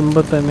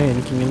കളിക്കുമ്പോൾ തന്നെ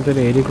എനിക്ക് ഇങ്ങനത്തെ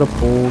ഒരു ഏരിയ കൂടെ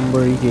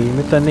പോകുമ്പോൾ ഈ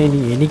ഗെയിമിൽ തന്നെ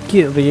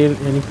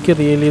എനിക്ക്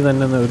റിയലി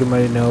തന്നെ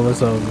ഒരുമാതിരി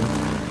നെർവസ് ആവുന്നു,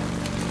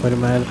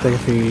 ഒരുമാതിരത്തെ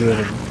ഫീൽ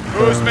വരുന്നു.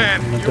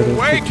 ഇങ്ങനത്തെ ഒരു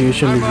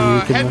സിറ്റുവേഷനിൽ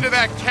ജീവിക്കുന്ന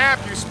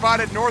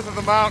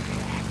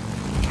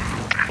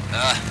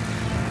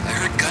I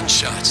heard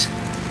gunshots.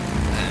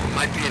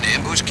 Might be an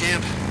ambush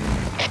camp.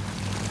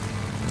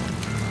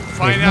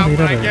 Find out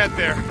when I get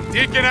there.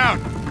 Deacon out.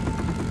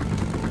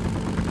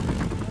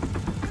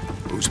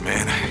 Booze,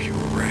 man, you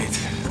were right.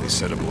 They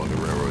set up along the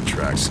railroad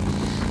tracks.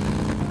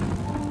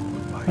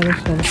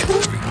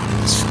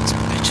 Sons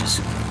of bitches.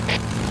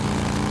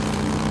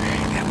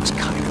 That was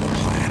kind of the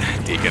plan.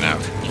 Deacon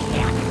out.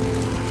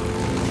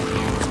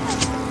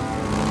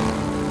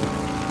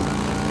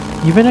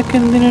 ഇവനൊക്കെ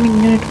എന്തിനാണ്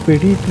ഇങ്ങനെ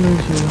വെടിയിട്ടുള്ളത്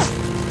ചെയ്യുന്നത്?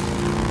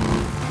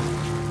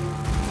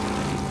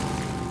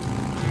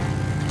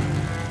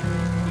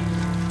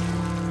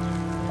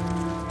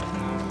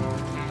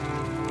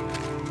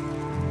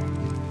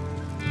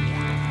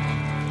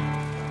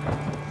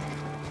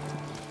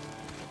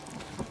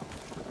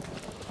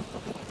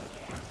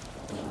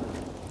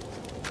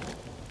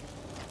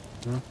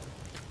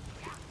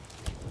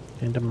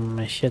 എൻ്റെ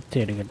മെഷത്തെ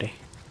എടുക്കട്ടെ.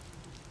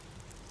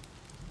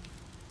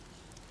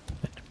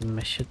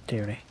 മെഷത്തെ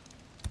എവിടെ?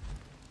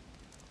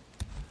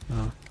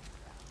 ആ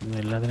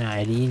എല്ലാത്തിനും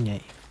അരിയും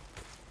ഞാൻ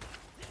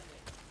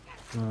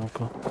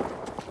നോക്കാം.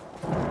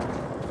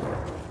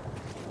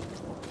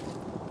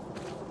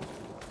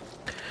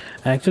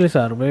 ആക്ച്വലി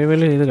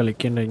സർവൈവൽ ചെയ്ത്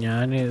കളിക്കേണ്ടത്.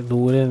 ഞാൻ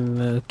ദൂരെ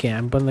നിന്ന്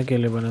ക്യാമ്പെന്നൊക്കെ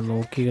അല്ലേ പോലെ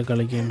നോക്കിയൊക്കെ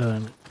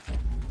കളിക്കേണ്ടതാണ്.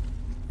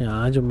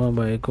 ഞാൻ ചുമ്മാ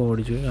ബൈക്ക്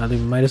ഓടിച്ചു, അത്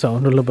ഇമ്മാതിരി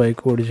സൗണ്ടുള്ള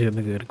ബൈക്ക് ഓടിച്ച്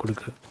എന്ന് കയറി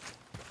കൊടുക്കുക.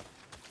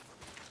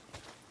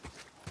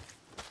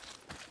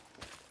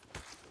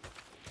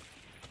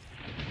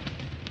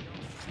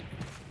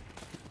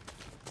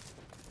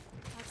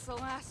 That's the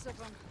last of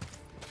them.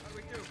 How do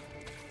we do?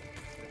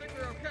 I think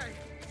we're okay.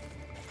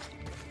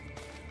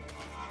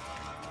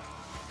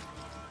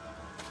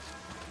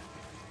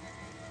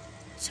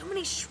 So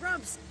many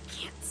shrubs.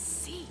 Can't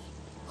see.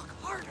 Look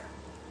harder.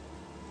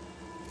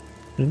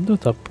 എന്തോ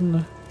തപ്പുന്ന?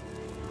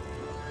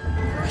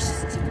 Brush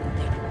is too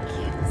thick.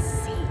 Can't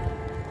see.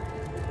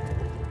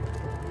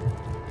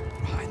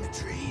 Behind the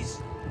trees.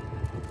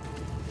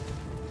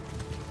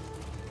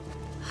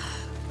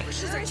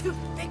 Bushes are too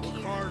thick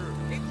here. Harder.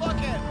 Keep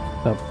looking.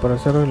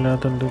 സപ്രസറും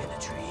ഇല്ലാത്തണ്ട്.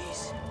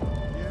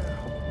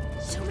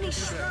 So many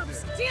shrubs.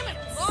 Damn it!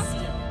 Lost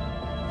him.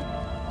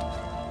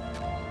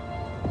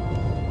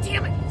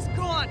 Damn it! He's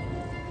gone.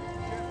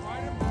 Can't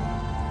find him?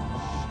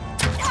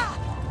 Ah!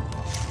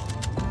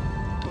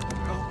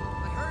 Oh,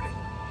 I heard it.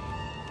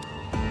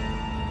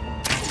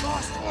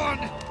 Lost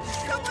one.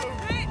 Someone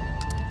hit.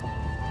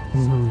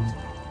 ഉം.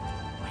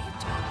 What are you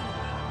talking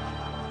about?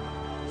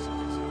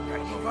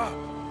 Gotta move up.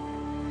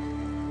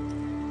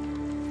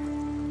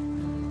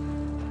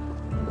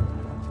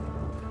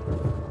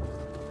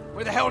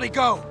 Where the hell did he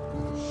go?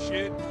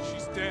 Shit,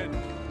 she's dead.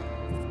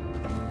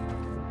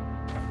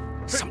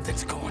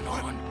 Something's going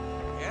on.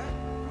 Yeah?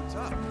 What's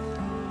up?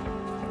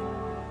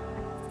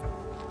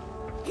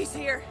 He's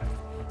here.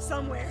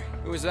 Somewhere.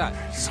 Who is that?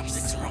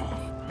 Something's wrong.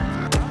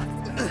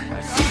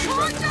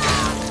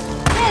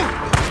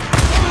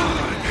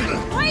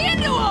 Play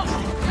into him!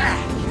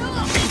 Kill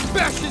him!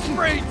 Bash his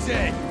brains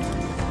in!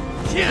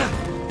 Yeah!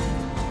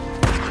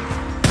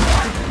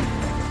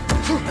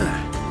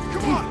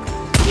 Come on!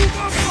 Move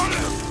up on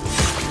him!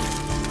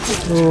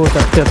 ഓ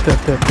സത്യം സത്യം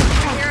സത്യം.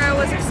 Here I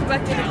was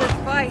expecting a good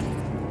fight.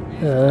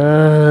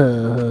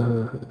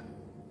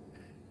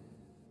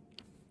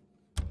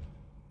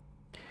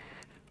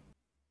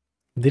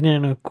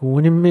 ഇതിനാണ്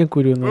കൂനിമ്മേ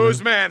കുരു എന്ന് പറയുന്നത്.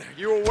 Boozman,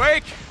 you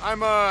awake?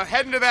 I'm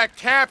heading to that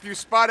camp you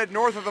spotted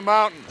north of the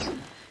mountain.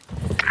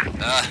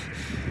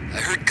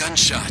 I heard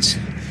gunshots.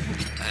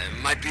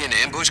 Might be an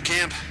ambush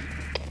camp.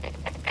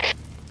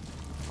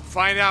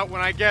 Find out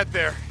when I get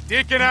there.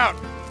 Deacon out.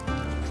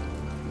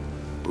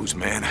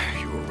 Boozman,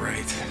 you were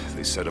right.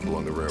 They set up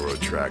along the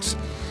railroad tracks.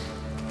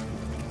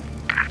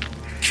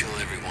 Kill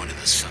every one of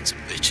those sons of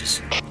bitches.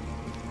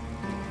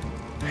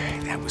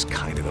 That was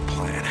kind of the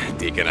plan.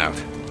 Deacon out.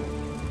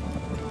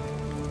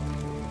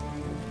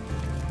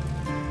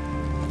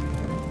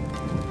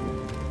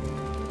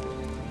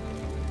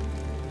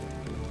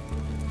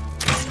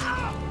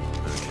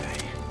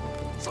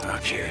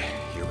 Okay,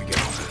 here we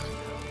go.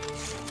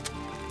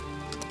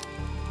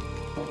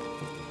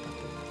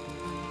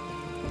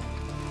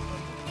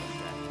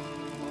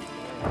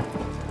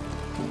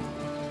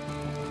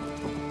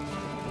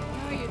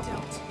 No, you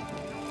don't.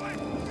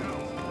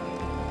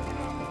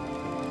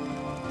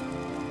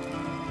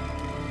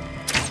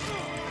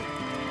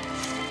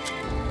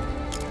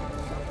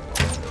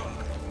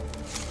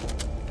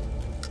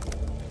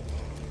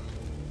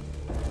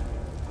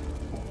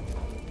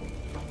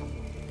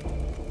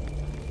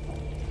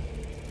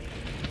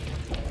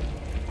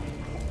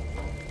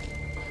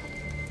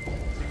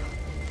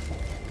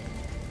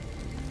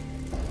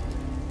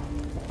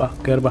 വാ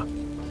കയറി വാ.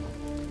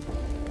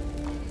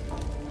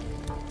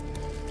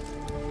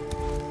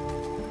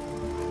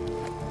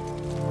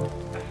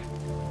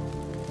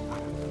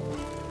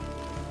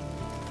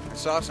 I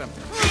saw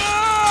something.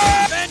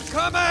 Men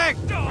coming!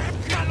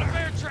 Got a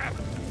bear trap!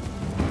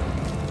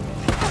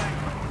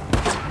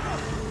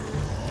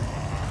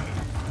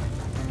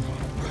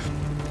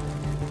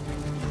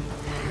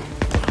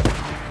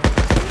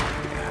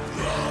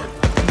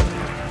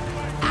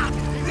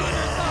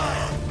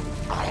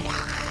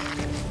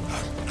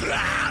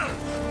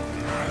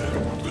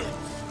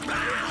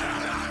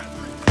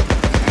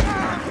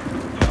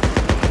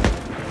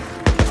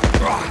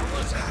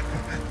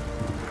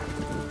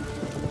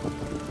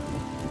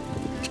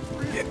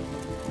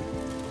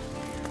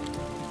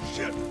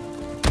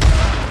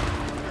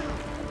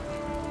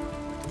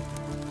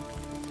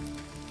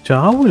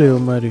 ചാവൂലേ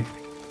ഇവന്മാര്?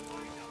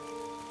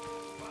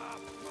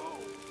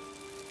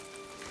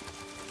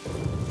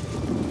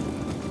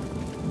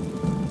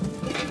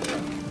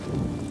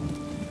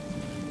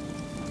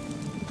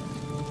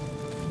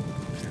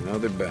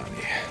 Another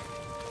bounty.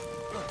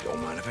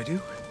 Don't mind if I do.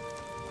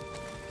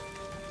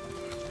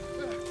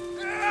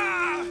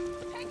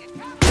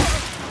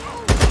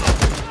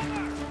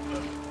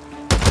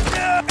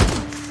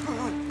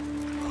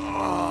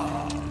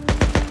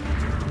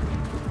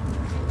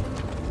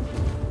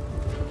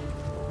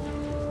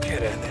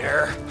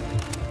 there.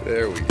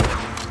 There we go.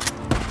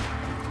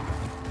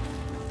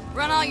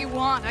 Run all you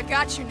want. I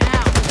got you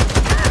now.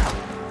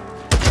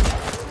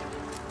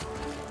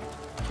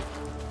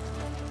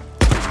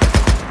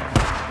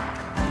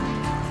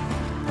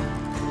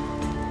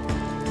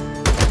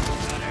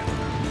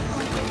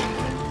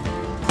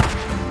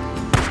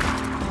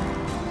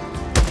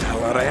 Not a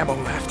lot of ammo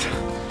left.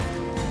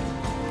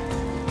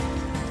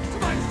 To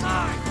my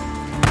side!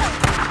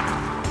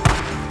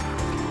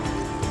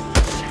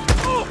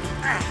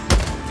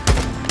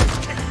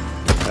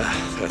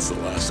 That's the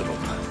last of them.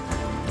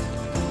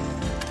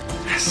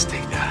 Stay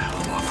the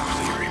hell off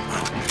O'Leary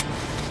Mountain.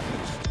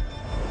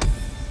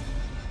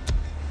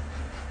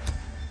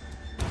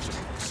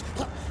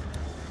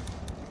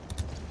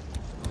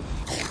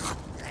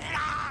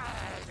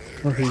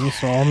 Okay,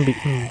 zombie.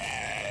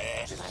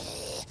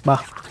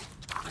 Bah.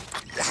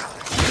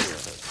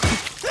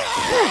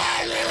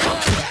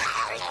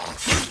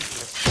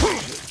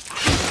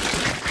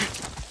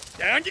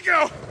 Down you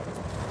go!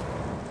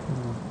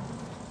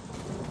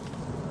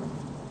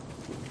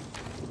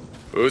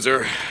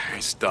 Boozer,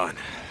 it's done.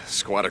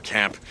 Squatter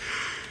camp.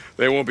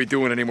 They won't be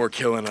doing any more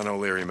killing on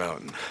O'Leary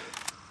Mountain.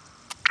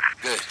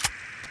 Good.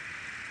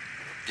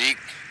 Deke,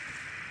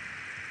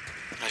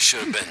 I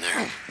should have been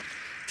there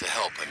to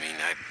help. I mean,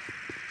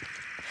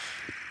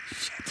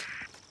 Shit.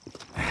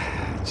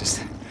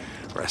 Just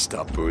rest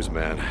up, Booze,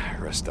 man.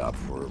 Rest up.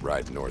 We're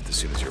riding north as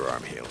soon as your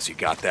arm heals. You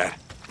got that?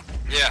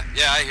 Yeah,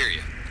 I hear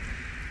you.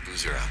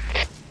 Boozer out.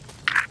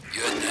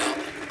 You heading out?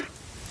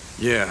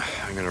 Yeah,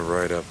 I'm gonna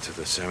ride up to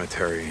the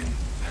cemetery and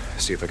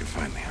see if I can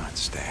find Leon's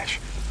stash.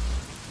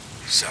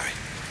 Sorry.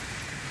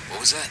 What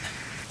was that?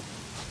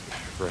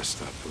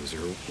 Rest up, Boozer.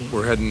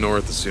 We're heading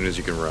north as soon as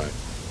you can ride.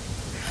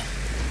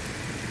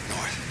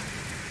 North?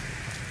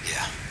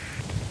 Yeah.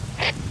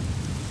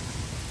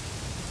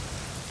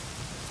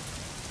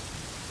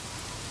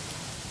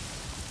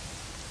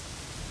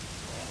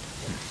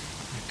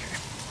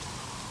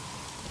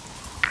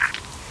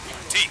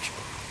 Deke.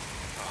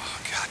 Oh,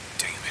 God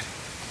damn it.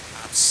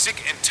 I'm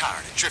sick and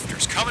tired of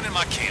drifters coming in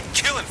my camp,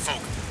 killing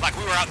folk like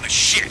we were out in the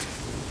shit.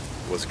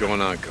 What's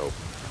going on, Cope?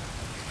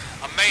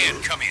 A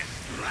man come in,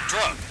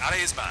 drugged out of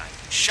his mind,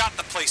 shot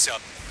the place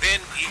up,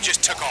 then he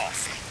just took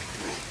off.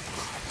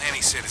 And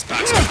he said his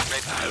box got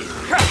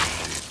red.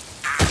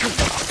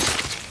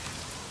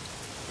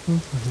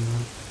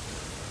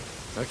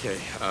 Okay,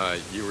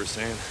 you were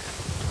saying?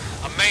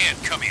 A man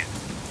come in,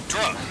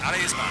 drugged out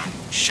of his mind,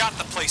 shot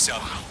the place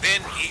up,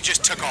 then he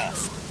just took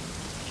off.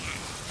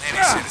 And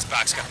he said his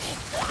box got...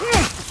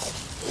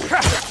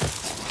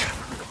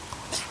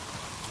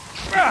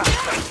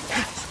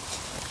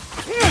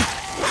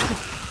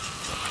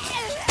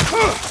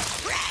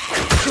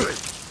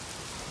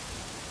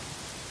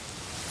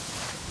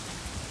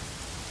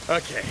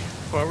 Okay,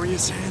 what were you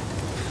saying?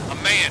 A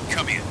man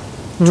come in,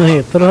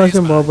 എത്ര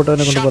പ്രാവശ്യം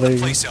പാവപ്പെട്ടവനെ കൊണ്ട് shot the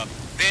പറയുന്നു. place up,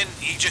 then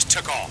he just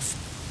took off.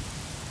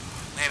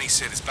 And he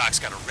said his box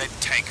got a red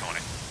tank on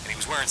it, and he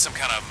was wearing some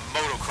kind of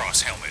motocross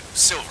helmet,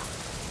 silver.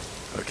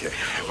 Okay,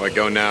 if I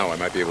go now, I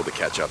might be able to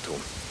catch up to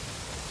him.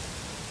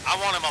 I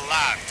want him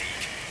alive,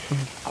 Deke.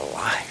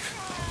 Alive?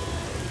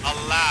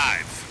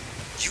 Alive.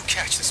 You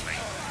catch this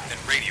man, then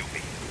radio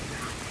me.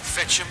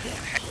 Fetch him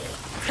and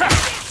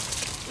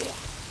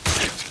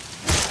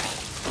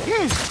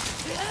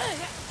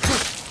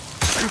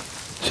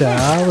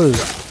ചാവ്.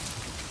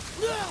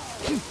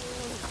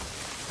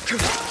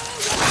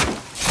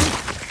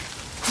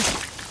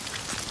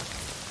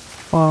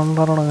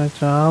 പണ്ടറടങ്ങ So,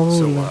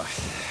 ചാവൂല്ല.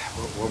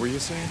 what were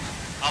you saying?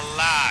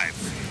 alive.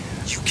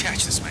 You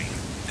catch this man,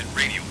 then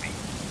radio me.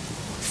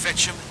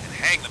 Fetch him and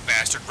hang the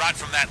bastard right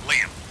from that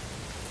limb.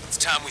 It's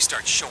time we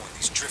start showing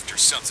these drifter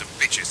sons of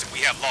bitches that we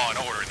have law and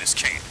order in this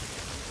camp.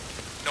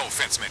 No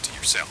offense meant to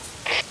yourself.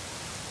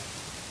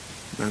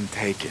 None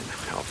taken.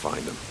 I'll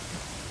find him.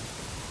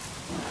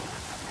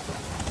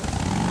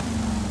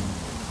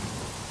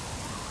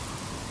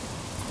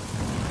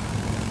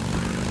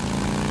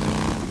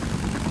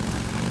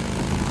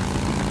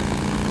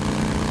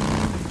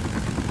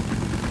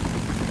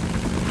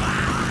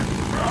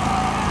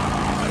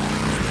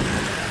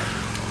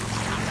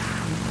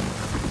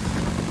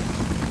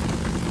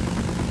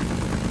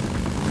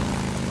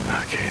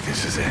 Okay,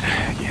 this is it.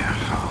 Yeah,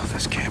 oh,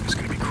 this camp is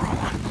gonna be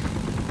crawling.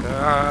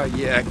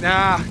 Yeah.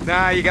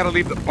 Nah, you gotta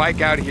leave the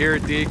bike out here,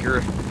 Deke,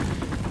 or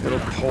it'll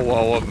pull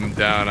all of them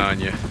down on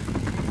you.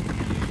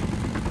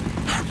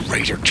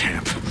 Raider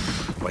camp.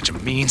 Bunch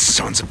of mean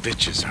sons of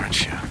bitches,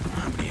 aren't you?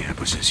 How many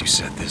ambushes you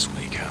set this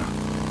week, huh?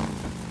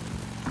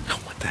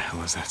 What the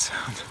hell is that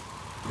sound?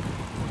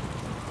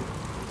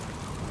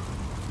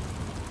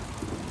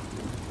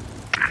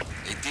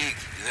 Hey,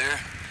 Deke, you there?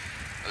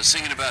 I was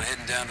thinking about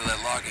heading down to that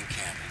logging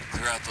camp,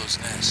 clear out those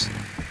nests,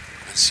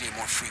 and seeing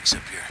more freaks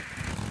up here.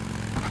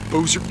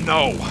 Boozer,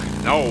 no,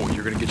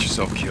 you're gonna get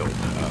yourself killed.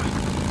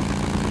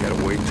 You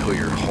gotta wait till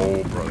you're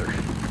whole, brother.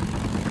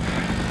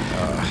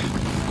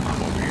 I'm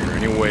over here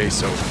anyway,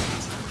 so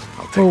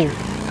I'll take care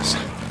of this,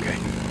 okay?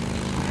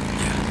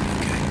 Yeah,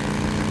 okay.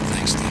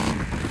 Thanks, Deke.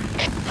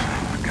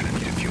 I'm gonna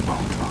need a few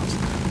Molotovs.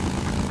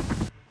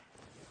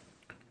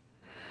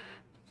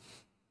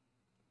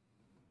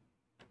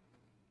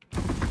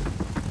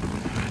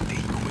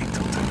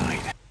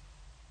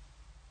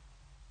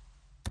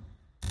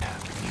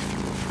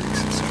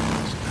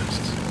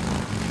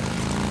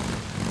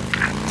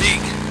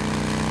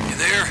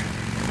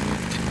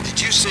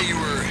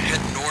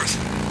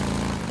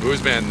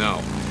 Booze man, no.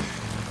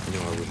 You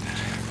know I wouldn't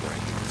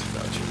write notes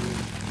about you.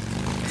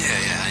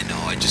 Yeah, I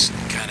know. I just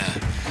kinda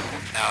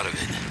out of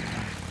it.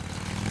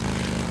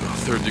 Oh,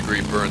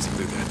 third-degree burns will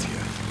do that to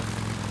you.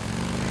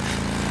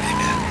 Hey,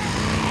 man.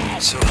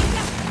 So,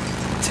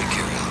 take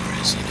care of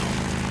Alvarez, you know.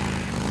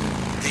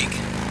 Deke,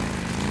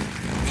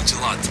 means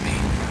a lot to me.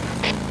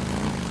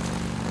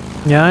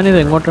 ഞാനിത്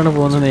എങ്ങോട്ടാണ്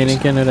പോകുന്നത്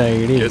എനിക്ക് തന്നെ ഒരു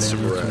idea Get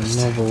some rest.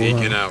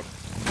 Deacon out.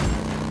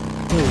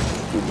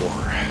 Or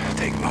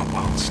take him up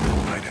while it's still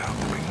light out.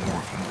 There'll be more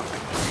of them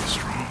looking for you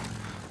strong.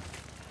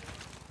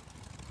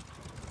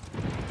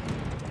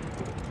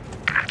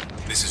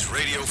 This is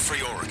Radio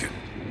Free Oregon.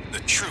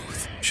 The truth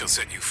shall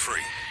set you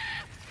free.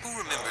 Who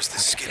remembers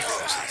the skid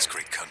rows of this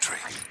great country?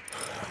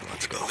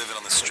 People living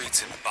on the streets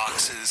in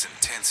boxes and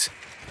tents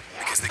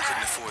because they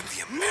couldn't afford the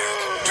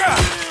American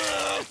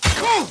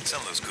dream.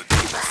 Some of those good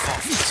people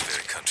fought for this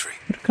very country.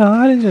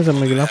 കാര്യം ചെയ്യാൻ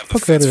സമ്മതിക്കില്ല Have അപ്പൊ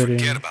the കയറി feds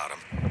വരികയാണ് forget about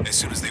them as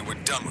soon as they were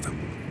done with them.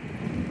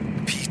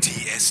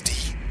 PTSD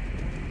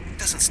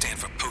doesn't stand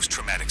for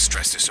post-traumatic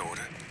stress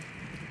disorder.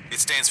 It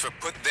stands for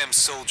put them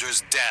soldiers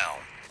down.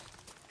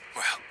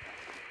 Well,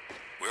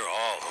 we're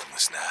all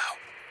homeless now,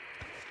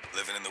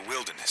 living in the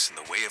wilderness in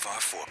the way of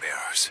our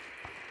forebears.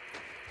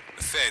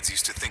 The feds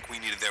used to think we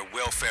needed their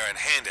welfare and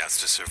handouts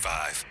to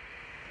survive.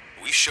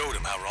 We showed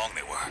them how wrong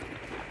they were.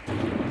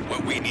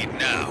 What we need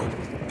now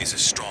is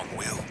a strong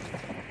will,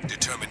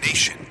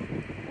 determination,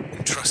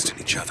 and trust in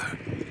each other.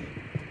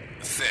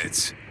 The feds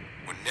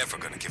were never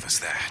going to give us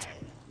that.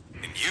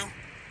 And you?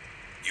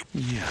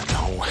 Yeah,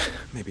 no.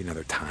 Maybe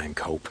another time,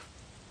 Cope.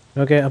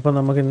 Okay അപ്പോൾ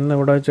നമുക്ക് ഇന്ന്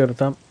ഇവിടെ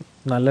ചേർത്താം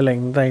നല്ല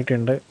length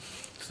ആയിട്ടുണ്ട്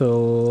so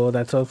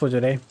that's all for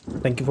today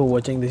thank you for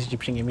watching this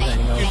Egyptian gaming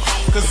signing out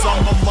Cause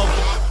I'm a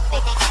mother.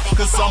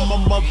 Cause I'm a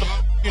mother.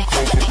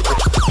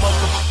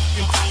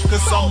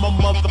 Cause I'm a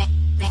mother.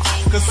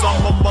 Cause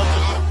I'm a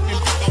mother.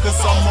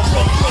 Cause I'm a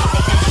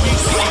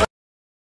mother.